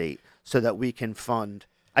this state so that we can fund,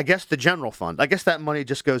 I guess, the general fund. I guess that money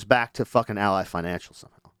just goes back to fucking Ally Financial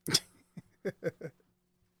somehow.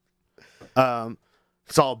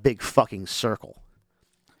 It's all a big fucking circle.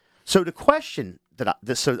 So the question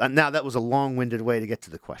now that was a long-winded way to get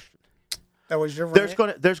to the question. That was your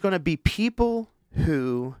There's gonna be people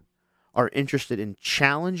who are interested in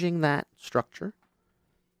challenging that structure,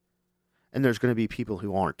 and there's going to be people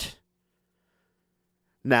who aren't.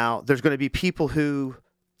 Now, there's going to be people who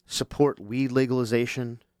support weed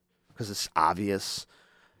legalization because it's obvious,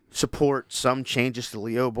 support some changes to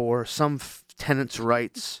Leobor, some tenants'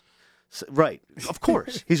 rights. Right, of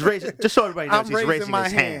course. He's raising, just so everybody knows, he's raising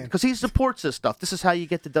his hand because he supports this stuff. This is how you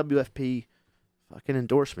get the WFP fucking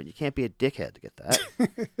endorsement. You can't be a dickhead to get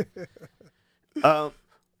that.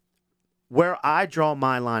 Where I draw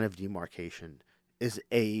my line of demarcation is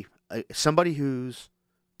somebody who's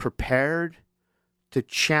prepared to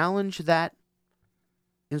challenge that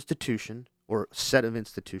institution or set of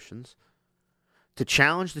institutions, to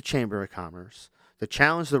challenge the Chamber of Commerce, to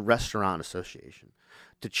challenge the Restaurant Association,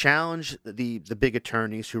 to challenge the big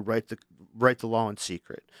attorneys who write the law in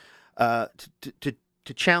secret,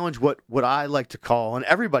 to challenge what I like to call, and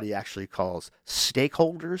everybody actually calls,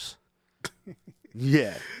 stakeholders.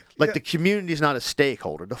 Yeah. Like the community is not a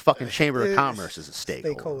stakeholder. The fucking Chamber of Commerce is a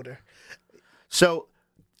stakeholder. So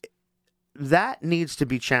that needs to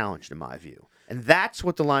be challenged in my view. And that's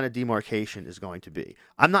what the line of demarcation is going to be.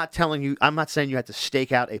 I'm not saying you have to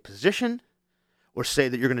stake out a position or say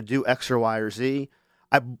that you're going to do X or Y or Z.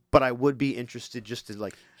 But I would be interested just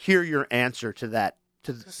to hear your answer to that.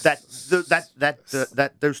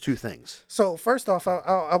 Those two things. So first off,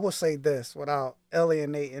 I will say this without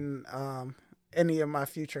alienating any of my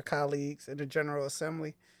future colleagues in the General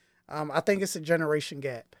Assembly. I think it's a generation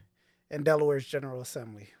gap in Delaware's General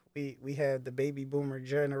Assembly. We had the baby boomer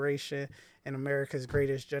generation and America's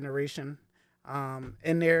greatest generation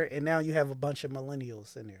in there, and now you have a bunch of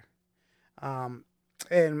millennials in there.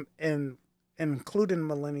 And including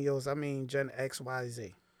millennials, I mean Gen X, Y,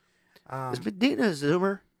 Z. Is Medina a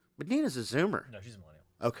Zoomer? Medina's a Zoomer. No, she's a millennial.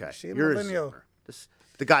 Okay, She a you're millennial. a Zoomer.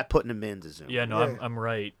 The guy putting him in's a Zoomer. Yeah, no, Yeah. I'm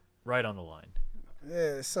right on the line.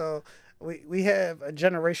 Yeah, so we have a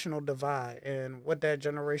generational divide, and with that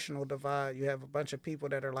generational divide, you have a bunch of people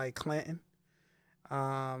that are like Clinton,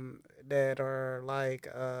 that are like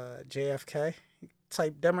JFK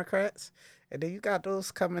type Democrats, and then you got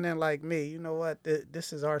those coming in like me. You know what?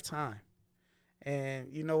 This is our time,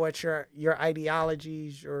 and you know what? Your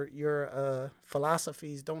ideologies, your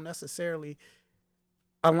philosophies don't necessarily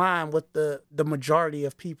align with the majority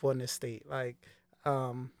of people in this state. Like,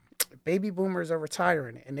 baby boomers are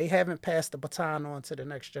retiring, and they haven't passed the baton on to the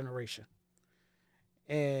next generation.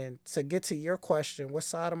 And to get to your question, what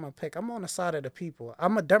side I'm going to pick? I'm on the side of the people.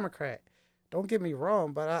 I'm a Democrat. Don't get me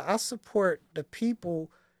wrong, but I support the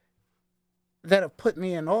people that have put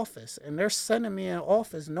me in office, and they're sending me in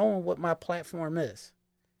office knowing what my platform is.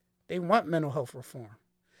 They want mental health reform.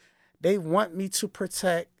 They want me to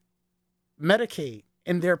protect Medicaid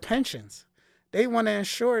and their pensions. They want to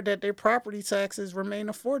ensure that their property taxes remain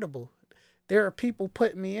affordable. There are people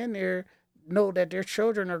putting me in there, know that their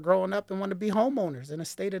children are growing up and want to be homeowners in the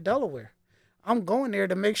state of Delaware. I'm going there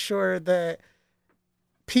to make sure that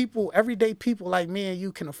people, everyday people like me and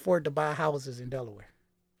you, can afford to buy houses in Delaware.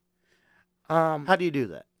 How do you do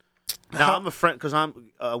that? Now, I'm a friend because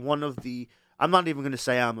I'm one of the. I'm not even going to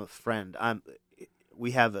say I'm a friend.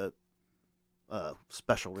 We have a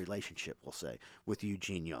special relationship, we'll say, with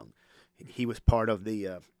Eugene Young. He was part of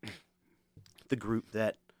the group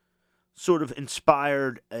that sort of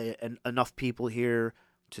inspired enough people here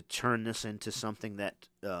to turn this into something that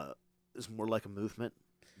is more like a movement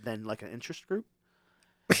than like an interest group.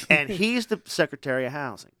 And he's the Secretary of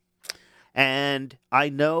Housing. And I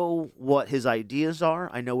know what his ideas are.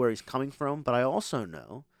 I know where he's coming from. But I also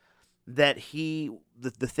know that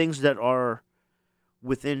the things that are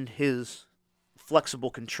within his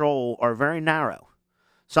flexible control are very narrow.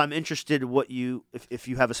 So I'm interested if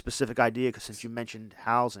you have a specific idea, because since you mentioned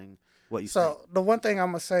housing, what you think. So the one thing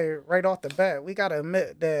I'm gonna say right off the bat, we gotta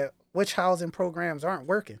admit that which housing programs aren't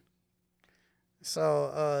working.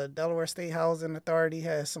 So Delaware State Housing Authority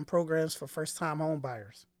has some programs for first-time home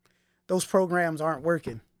buyers. Those programs aren't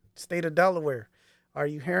working. State of Delaware, are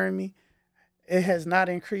you hearing me? It has not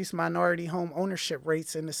increased minority home ownership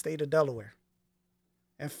rates in the state of Delaware.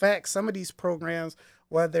 In fact, some of these programs,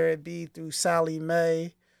 whether it be through Sally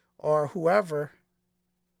Mae or whoever,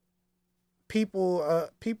 people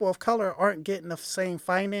of color aren't getting the same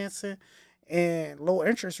financing and low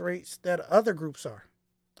interest rates that other groups are.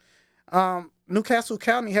 Newcastle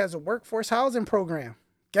County has a workforce housing program.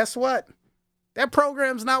 Guess what? That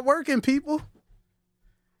program's not working, people.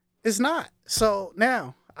 It's not. So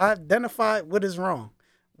now I identified what is wrong.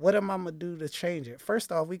 What am I gonna do to change it?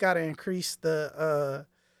 First off, we got to increase the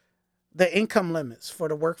income limits for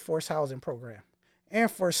the workforce housing program and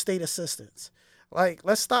for state assistance. Like,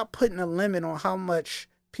 let's stop putting a limit on how much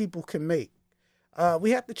people can make.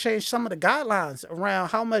 We have to change some of the guidelines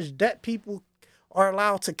around how much debt people are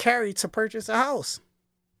allowed to carry to purchase a house.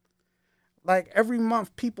 Like, every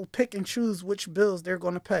month, people pick and choose which bills they're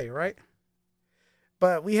going to pay, right?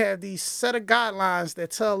 But we have these set of guidelines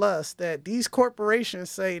that tell us that these corporations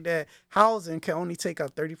say that housing can only take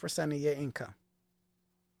up 30% of your income.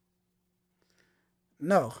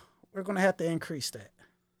 No, we're going to have to increase that.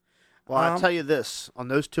 Well, I'll tell you this. On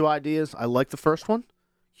those two ideas, I like the first one.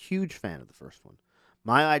 Huge fan of the first one.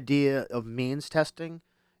 My idea of means testing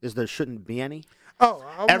is there shouldn't be any. Oh,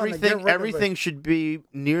 I wanna get rid of it. Everything should be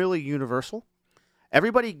nearly universal.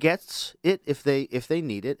 Everybody gets it if they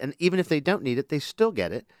need it, and even if they don't need it, they still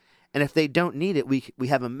get it. And if they don't need it, we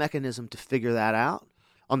have a mechanism to figure that out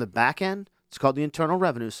on the back end. It's called the Internal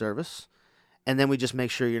Revenue Service, and then we just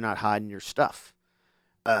make sure you're not hiding your stuff.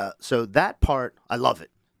 So that part, I love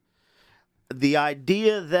it. The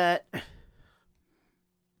idea that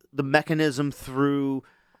the mechanism through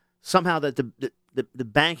somehow that the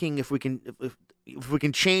banking, if we can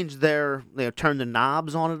change turn the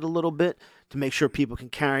knobs on it a little bit to make sure people can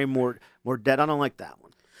carry more debt. I don't like that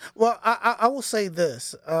one. Well, I will say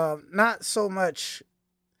this. Not so much.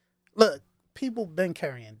 Look, people been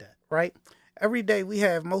carrying debt, right? Every day we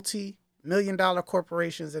have multi-million-dollar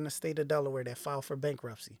corporations in the state of Delaware that file for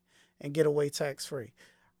bankruptcy and get away tax-free.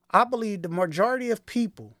 I believe the majority of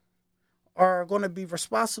people are going to be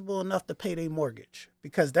responsible enough to pay their mortgage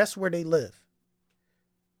because that's where they live.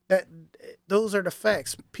 Those are the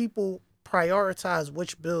facts. People prioritize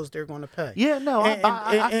which bills they're going to pay. Yeah, no,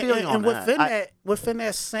 I feel you on that. Within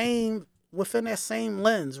that same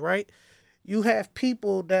lens, right? You have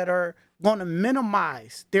people that are going to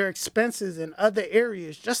minimize their expenses in other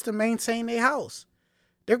areas just to maintain their house.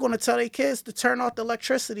 They're going to tell their kids to turn off the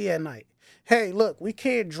electricity at night. Hey, look, we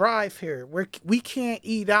can't drive here. We can't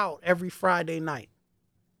eat out every Friday night.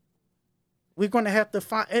 We're going to have to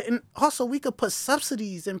find, and also we could put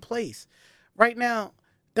subsidies in place. Right now,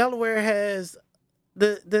 Delaware has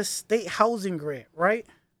the state housing grant, right?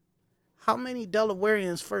 How many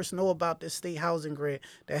Delawareans first know about this state housing grant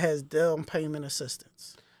that has down payment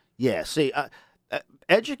assistance? Yeah, see,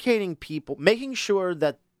 educating people, making sure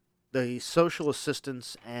that the social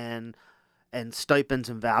assistance and stipends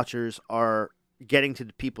and vouchers are getting to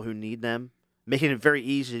the people who need them, making it very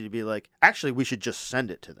easy to be like, actually, we should just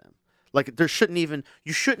send it to them. Like, you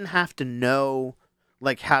shouldn't have to know,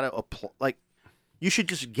 like, how to apply. Like, you should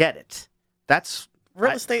just get it. That's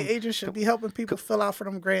real estate agents should be helping people fill out for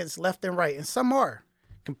them grants left and right, and some are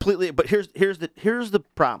completely. But here's the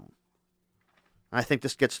problem. I think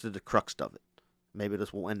this gets to the crux of it. Maybe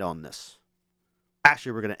this will end on this.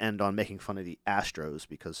 Actually, we're going to end on making fun of the Astros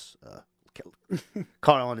because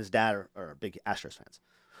Carl and his dad are big Astros fans.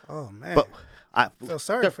 Oh man! But I feel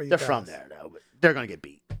sorry for you. They're guys. from there though, but they're going to get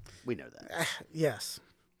beat. We know that. Yes.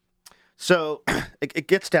 So it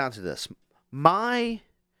gets down to this. My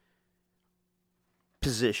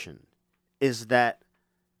position is that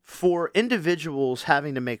for individuals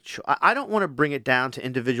having to make I don't want to bring it down to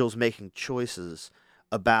individuals making choices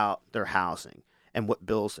about their housing and what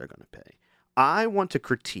bills they're going to pay. I want to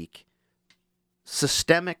critique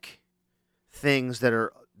systemic things that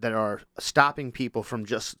are stopping people from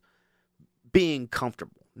just being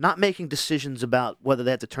comfortable, not making decisions about whether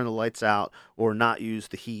they have to turn the lights out or not use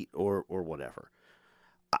the heat or whatever.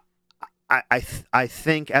 I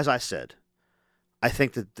think, as I said, I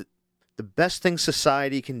think that the best thing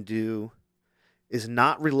society can do is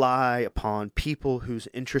not rely upon people whose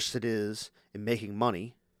interest it is in making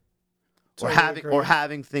money or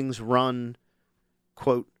having things run,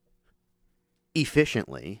 quote,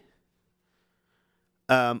 efficiently.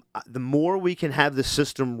 The more we can have the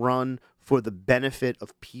system run for the benefit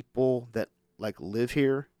of people that like live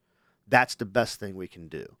here, that's the best thing we can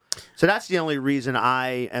do. So that's the only reason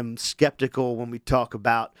I am skeptical when we talk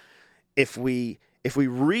about if we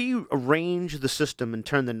rearrange the system and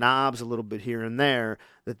turn the knobs a little bit here and there,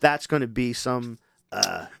 that's going to be some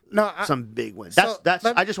big win.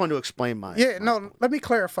 I just wanted to explain my Let me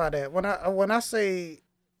clarify that. When I say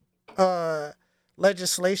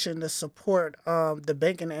legislation to support the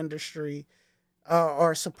banking industry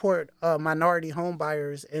or support minority home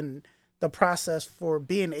buyers in the process for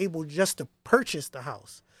being able just to purchase the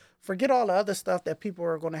house. Forget all the other stuff that people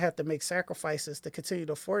are going to have to make sacrifices to continue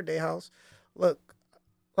to afford their house. Look,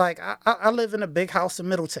 like I live in a big house in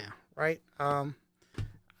Middletown, right?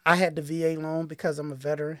 I had the VA loan because I'm a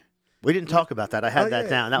veteran. We didn't talk about that. I had that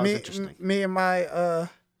down. That was interesting.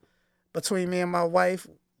 Between me and my wife,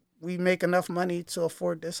 we make enough money to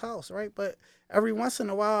afford this house, right? But every once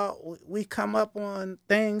in a while, we come up on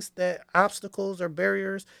obstacles or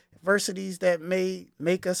barriers, adversities that may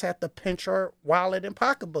make us have to pinch our wallet and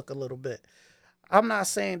pocketbook a little bit. I'm not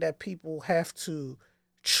saying that people have to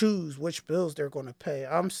choose which bills they're going to pay.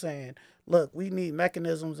 I'm saying, look, we need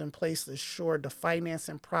mechanisms in place to ensure the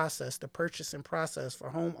financing process, the purchasing process for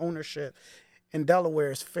home ownership in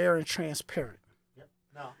Delaware is fair and transparent. Yep.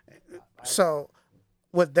 No. So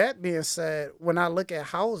with that being said, when I look at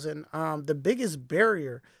housing, the biggest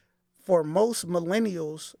barrier for most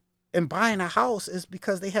millennials in buying a house is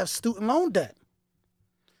because they have student loan debt.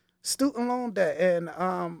 And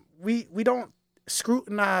we don't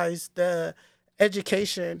scrutinize the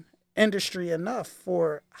education industry enough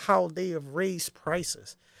for how they have raised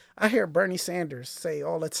prices. I hear Bernie Sanders say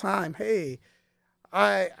all the time, hey,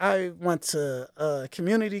 I went to a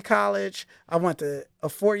community college, I went to a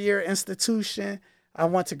 4-year institution, I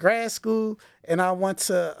went to grad school, and I went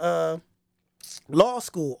to law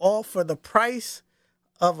school, all for the price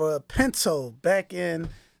of a Pinto back in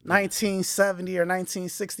 1970 or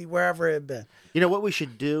 1960, wherever it had been. You know what we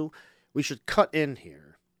should do? We should cut in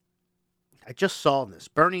here. I just saw this.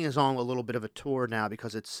 Bernie is on a little bit of a tour now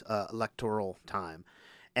because it's electoral time.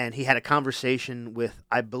 And he had a conversation with,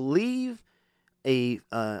 I believe, a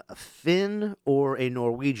Finn or a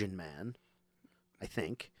Norwegian man, I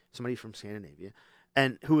think, somebody from Scandinavia,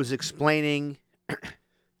 and who was explaining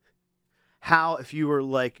how if you were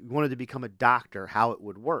wanted to become a doctor, how it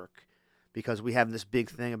would work. Because we have this big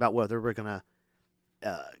thing about whether we're going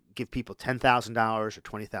to give people $10,000 or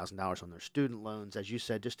 $20,000 on their student loans, as you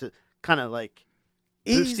said, just to kind of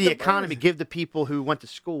boost the economy, give the people who went to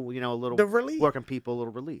school, a little relief. Working people a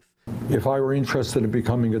little relief. If I were interested in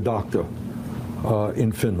becoming a doctor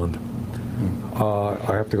in Finland,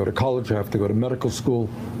 I have to go to college, I have to go to medical school.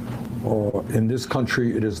 In this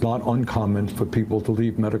country, it is not uncommon for people to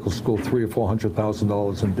leave medical school $300,000 or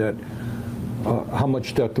 $400,000 in debt. How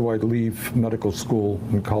much debt do I leave medical school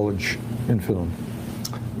and college in Finland?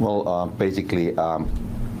 Well, basically,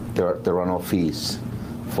 there are no fees.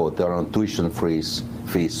 There are no tuition fees,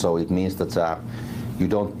 so it means that you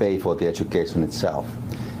don't pay for the education itself.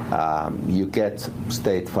 You get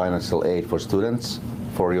state financial aid for students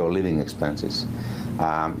for your living expenses.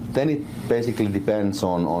 Then it basically depends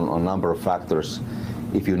on a number of factors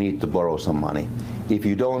if you need to borrow some money. If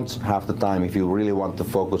you don't have the time, if you really want to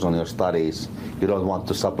focus on your studies, you don't want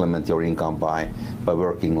to supplement your income by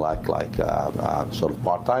working like sort of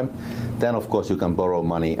part-time, then of course you can borrow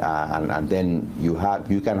money and then you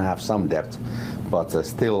can have some debt, but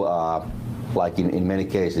still, like in many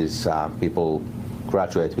cases, people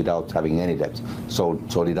graduate without having any debt. So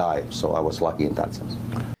did I. So I was lucky in that sense.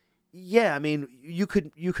 Yeah, I mean, you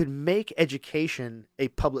could make education a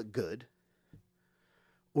public good,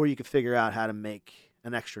 or you could figure out how to make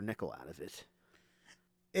an extra nickel out of it.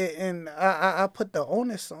 And I put the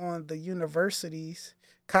onus on the universities,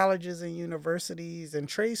 colleges and universities and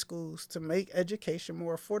trade schools to make education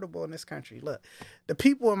more affordable in this country. Look, the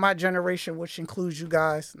people in my generation, which includes you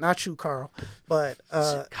guys, not you, Carl, but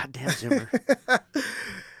goddamn Zimmer.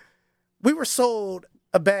 We were sold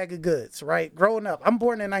a bag of goods, right? Growing up, I'm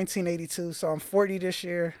born in 1982, so I'm 40 this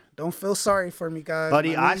year. Don't feel sorry for me, guys.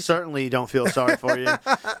 Buddy, I certainly don't feel sorry for you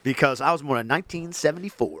because I was born in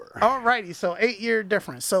 1974. All righty, so 8-year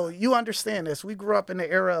difference. So you understand this. We grew up in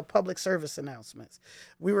the era of public service announcements.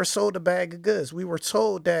 We were sold a bag of goods. We were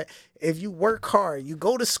told that if you work hard, you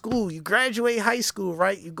go to school, you graduate high school,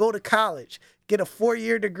 right? You go to college, get a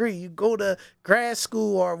 4-year degree, you go to grad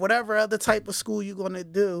school or whatever other type of school you're going to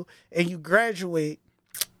do, and you graduate,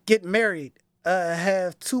 get married,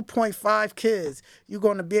 have 2.5 kids, you're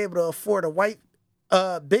going to be able to afford a white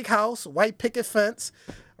big house, white picket fence,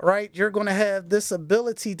 right? You're going to have this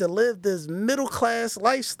ability to live this middle class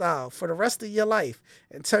lifestyle for the rest of your life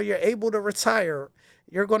until you're able to retire.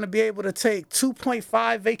 You're going to be able to take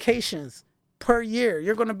 2.5 vacations per year.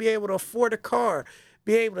 You're going to be able to afford a car,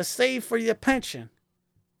 be able to save for your pension.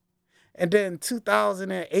 And then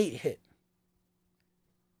 2008 hit.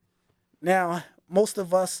 Now, most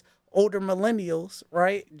of us older millennials,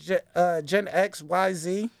 right? Gen X, Y,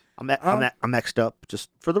 Z. I'm X'd up, just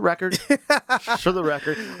for the record. Just for the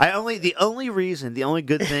record. The only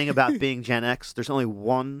good thing about being Gen X, there's only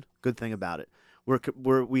one good thing about it.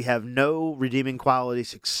 We have no redeeming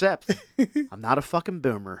qualities except I'm not a fucking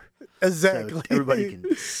boomer. Exactly. So everybody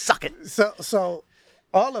can suck it. So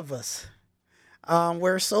all of us,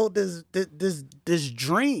 we're sold this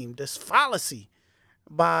dream, this fallacy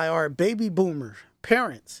by our baby boomer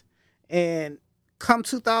parents. And come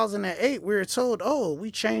 2008, we were told, oh,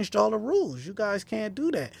 we changed all the rules. You guys can't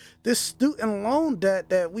do that. This student loan debt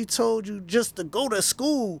that we told you just to go to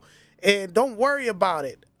school and don't worry about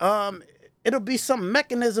it. It'll be some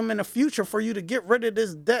mechanism in the future for you to get rid of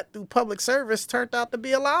this debt through public service turned out to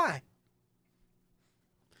be a lie.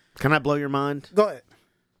 Can I blow your mind? Go ahead.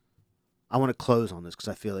 I want to close on this because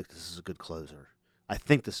I feel like this is a good closer. I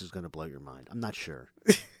think this is going to blow your mind. I'm not sure.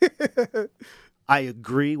 I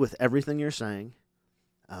agree with everything you're saying.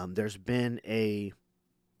 There's been a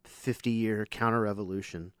 50-year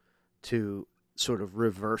counter-revolution to sort of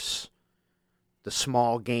reverse the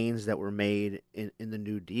small gains that were made in the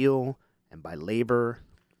New Deal and by labor.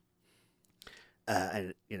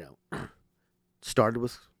 And, started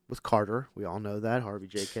with Carter. We all know that. Harvey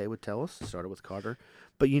J.K. would tell us. It started with Carter.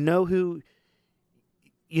 But you know who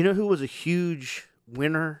was a huge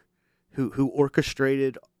winner, who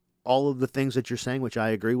orchestrated all of the things that you're saying, which I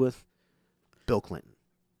agree with? Bill Clinton.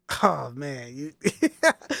 Oh man,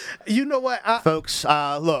 you know what, folks?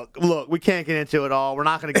 Look, we can't get into it all. We're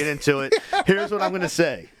not going to get into it. Here's what I'm going to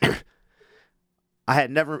say. I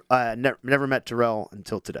had never met Terrell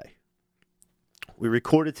until today. We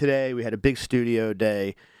recorded today. We had a big studio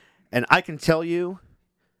day, and I can tell you,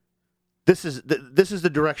 this is the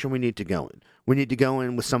direction we need to go in. We need to go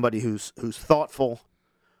in with somebody who's thoughtful,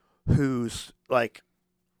 who's like,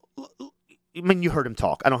 I mean, you heard him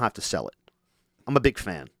talk. I don't have to sell it. I'm a big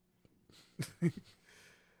fan.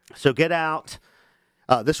 So get out.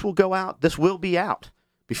 This will go out. This will be out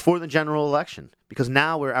before the general election because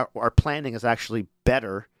now our planning is actually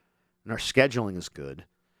better and our scheduling is good.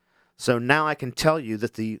 So now I can tell you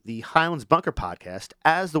that the Highlands Bunker podcast,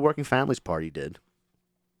 as the Working Families Party did,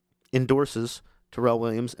 endorses Terrell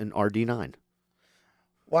Williams and RD9.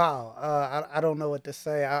 Wow. I don't know what to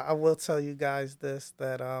say. I will tell you guys this,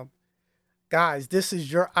 that, guys, this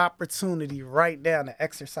is your opportunity right now to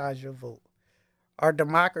exercise your vote. Our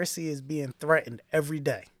democracy is being threatened every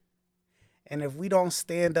day. And if we don't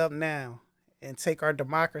stand up now and take our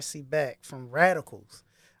democracy back from radicals,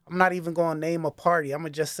 I'm not even going to name a party. I'm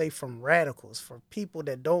going to just say from radicals, for people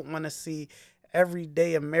that don't want to see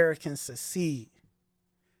everyday Americans succeed,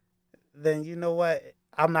 then you know what?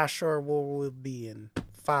 I'm not sure where we'll be in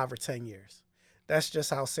 5 or 10 years. That's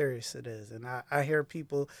just how serious it is. And I hear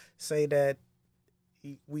people say that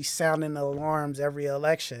we sounding alarms every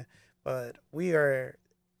election, but we are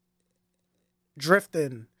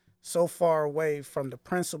drifting so far away from the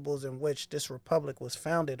principles in which this republic was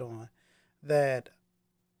founded on that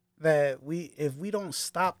if we don't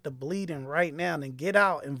stop the bleeding right now and get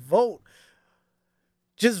out and vote,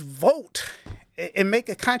 just vote and make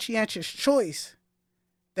a conscientious choice,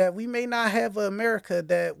 that we may not have an America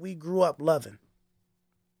that we grew up loving.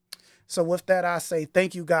 So with that, I say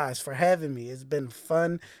thank you guys for having me. It's been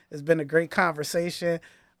fun. It's been a great conversation.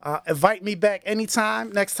 Invite me back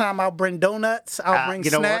anytime. Next time I'll bring donuts. I'll bring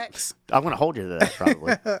snacks. I'm going to hold you to that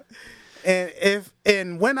probably.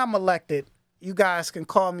 And when I'm elected, you guys can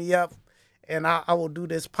call me up and I will do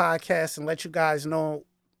this podcast and let you guys know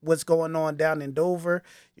what's going on down in Dover.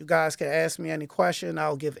 You guys can ask me any question.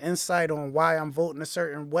 I'll give insight on why I'm voting a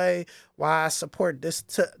certain way, why I support this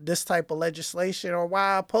type of legislation, or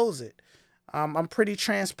why I oppose it. I'm pretty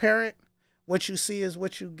transparent. What you see is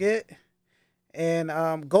what you get. And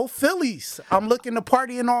go Phillies. I'm looking to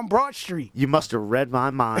partying on Broad Street. You must have read my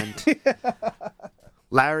mind.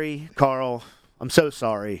 Larry, Carl, I'm so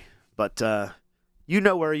sorry, but you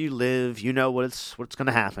know where you live. You know what's going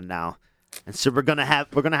to happen now. And so we're gonna have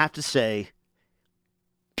to say,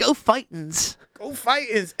 go Fightins. Go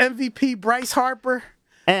Fightins. MVP Bryce Harper.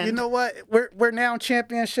 And you know what? We're now in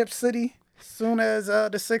Championship City. As soon as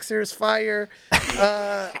the Sixers fire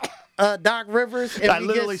Doc Rivers.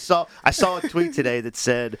 I saw a tweet today that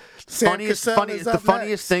said the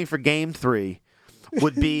funniest thing for Game 3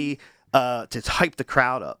 would be to hype the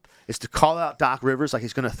crowd up is to call out Doc Rivers like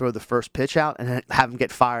he's going to throw the first pitch out and then have him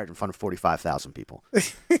get fired in front of 45,000 people.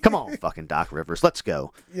 Come on, fucking Doc Rivers. Let's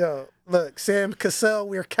go. Yo, look, Sam Cassell,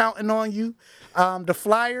 we're counting on you. The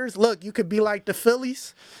Flyers, look, you could be like the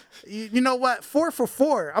Phillies. You know what? 4 for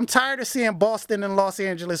 4. I'm tired of seeing Boston and Los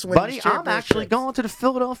Angeles win. Buddy, I'm actually going to the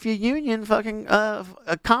Philadelphia Union fucking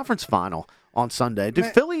a conference final on Sunday. Dude,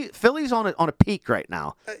 Philly's on a peak right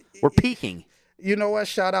now. We're peaking. You know what?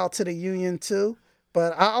 Shout out to the Union, too.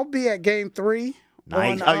 But I'll be at Game 3.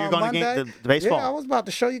 Nice. On, You're going Monday. to the baseball? Yeah, I was about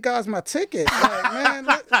to show you guys my ticket. Like, man,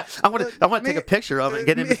 look, I want to take a picture of it and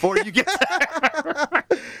get in before you get there.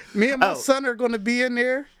 me and my son are going to be in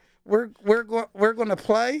there. We're going to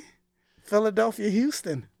play Philadelphia,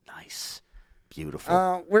 Houston. Nice.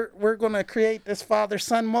 Beautiful. We're going to create this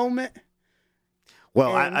father-son moment.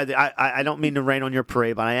 Well, I don't mean to rain on your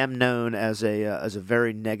parade, but I am known as a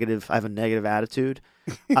very negative. I have a negative attitude.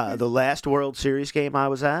 The last World Series game I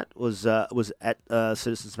was at was at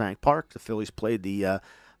Citizens Bank Park. The Phillies played the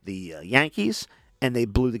Yankees, and they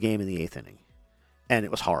blew the game in the 8th inning, and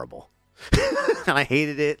it was horrible. And I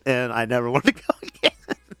hated it, and I never wanted to go again.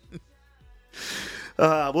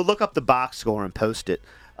 We'll look up the box score and post it.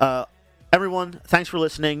 Everyone, thanks for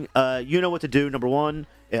listening. You know what to do. Number 1.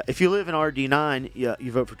 If you live in RD9,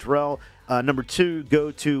 you vote for Terrell. Number 2,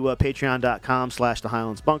 go to patreon.com/The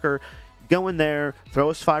Highlands Bunker. Go in there, throw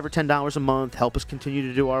us $5 or $10 a month, help us continue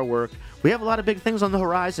to do our work. We have a lot of big things on the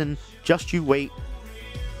horizon. Just you wait.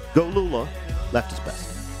 Go Lula. Left is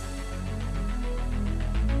best.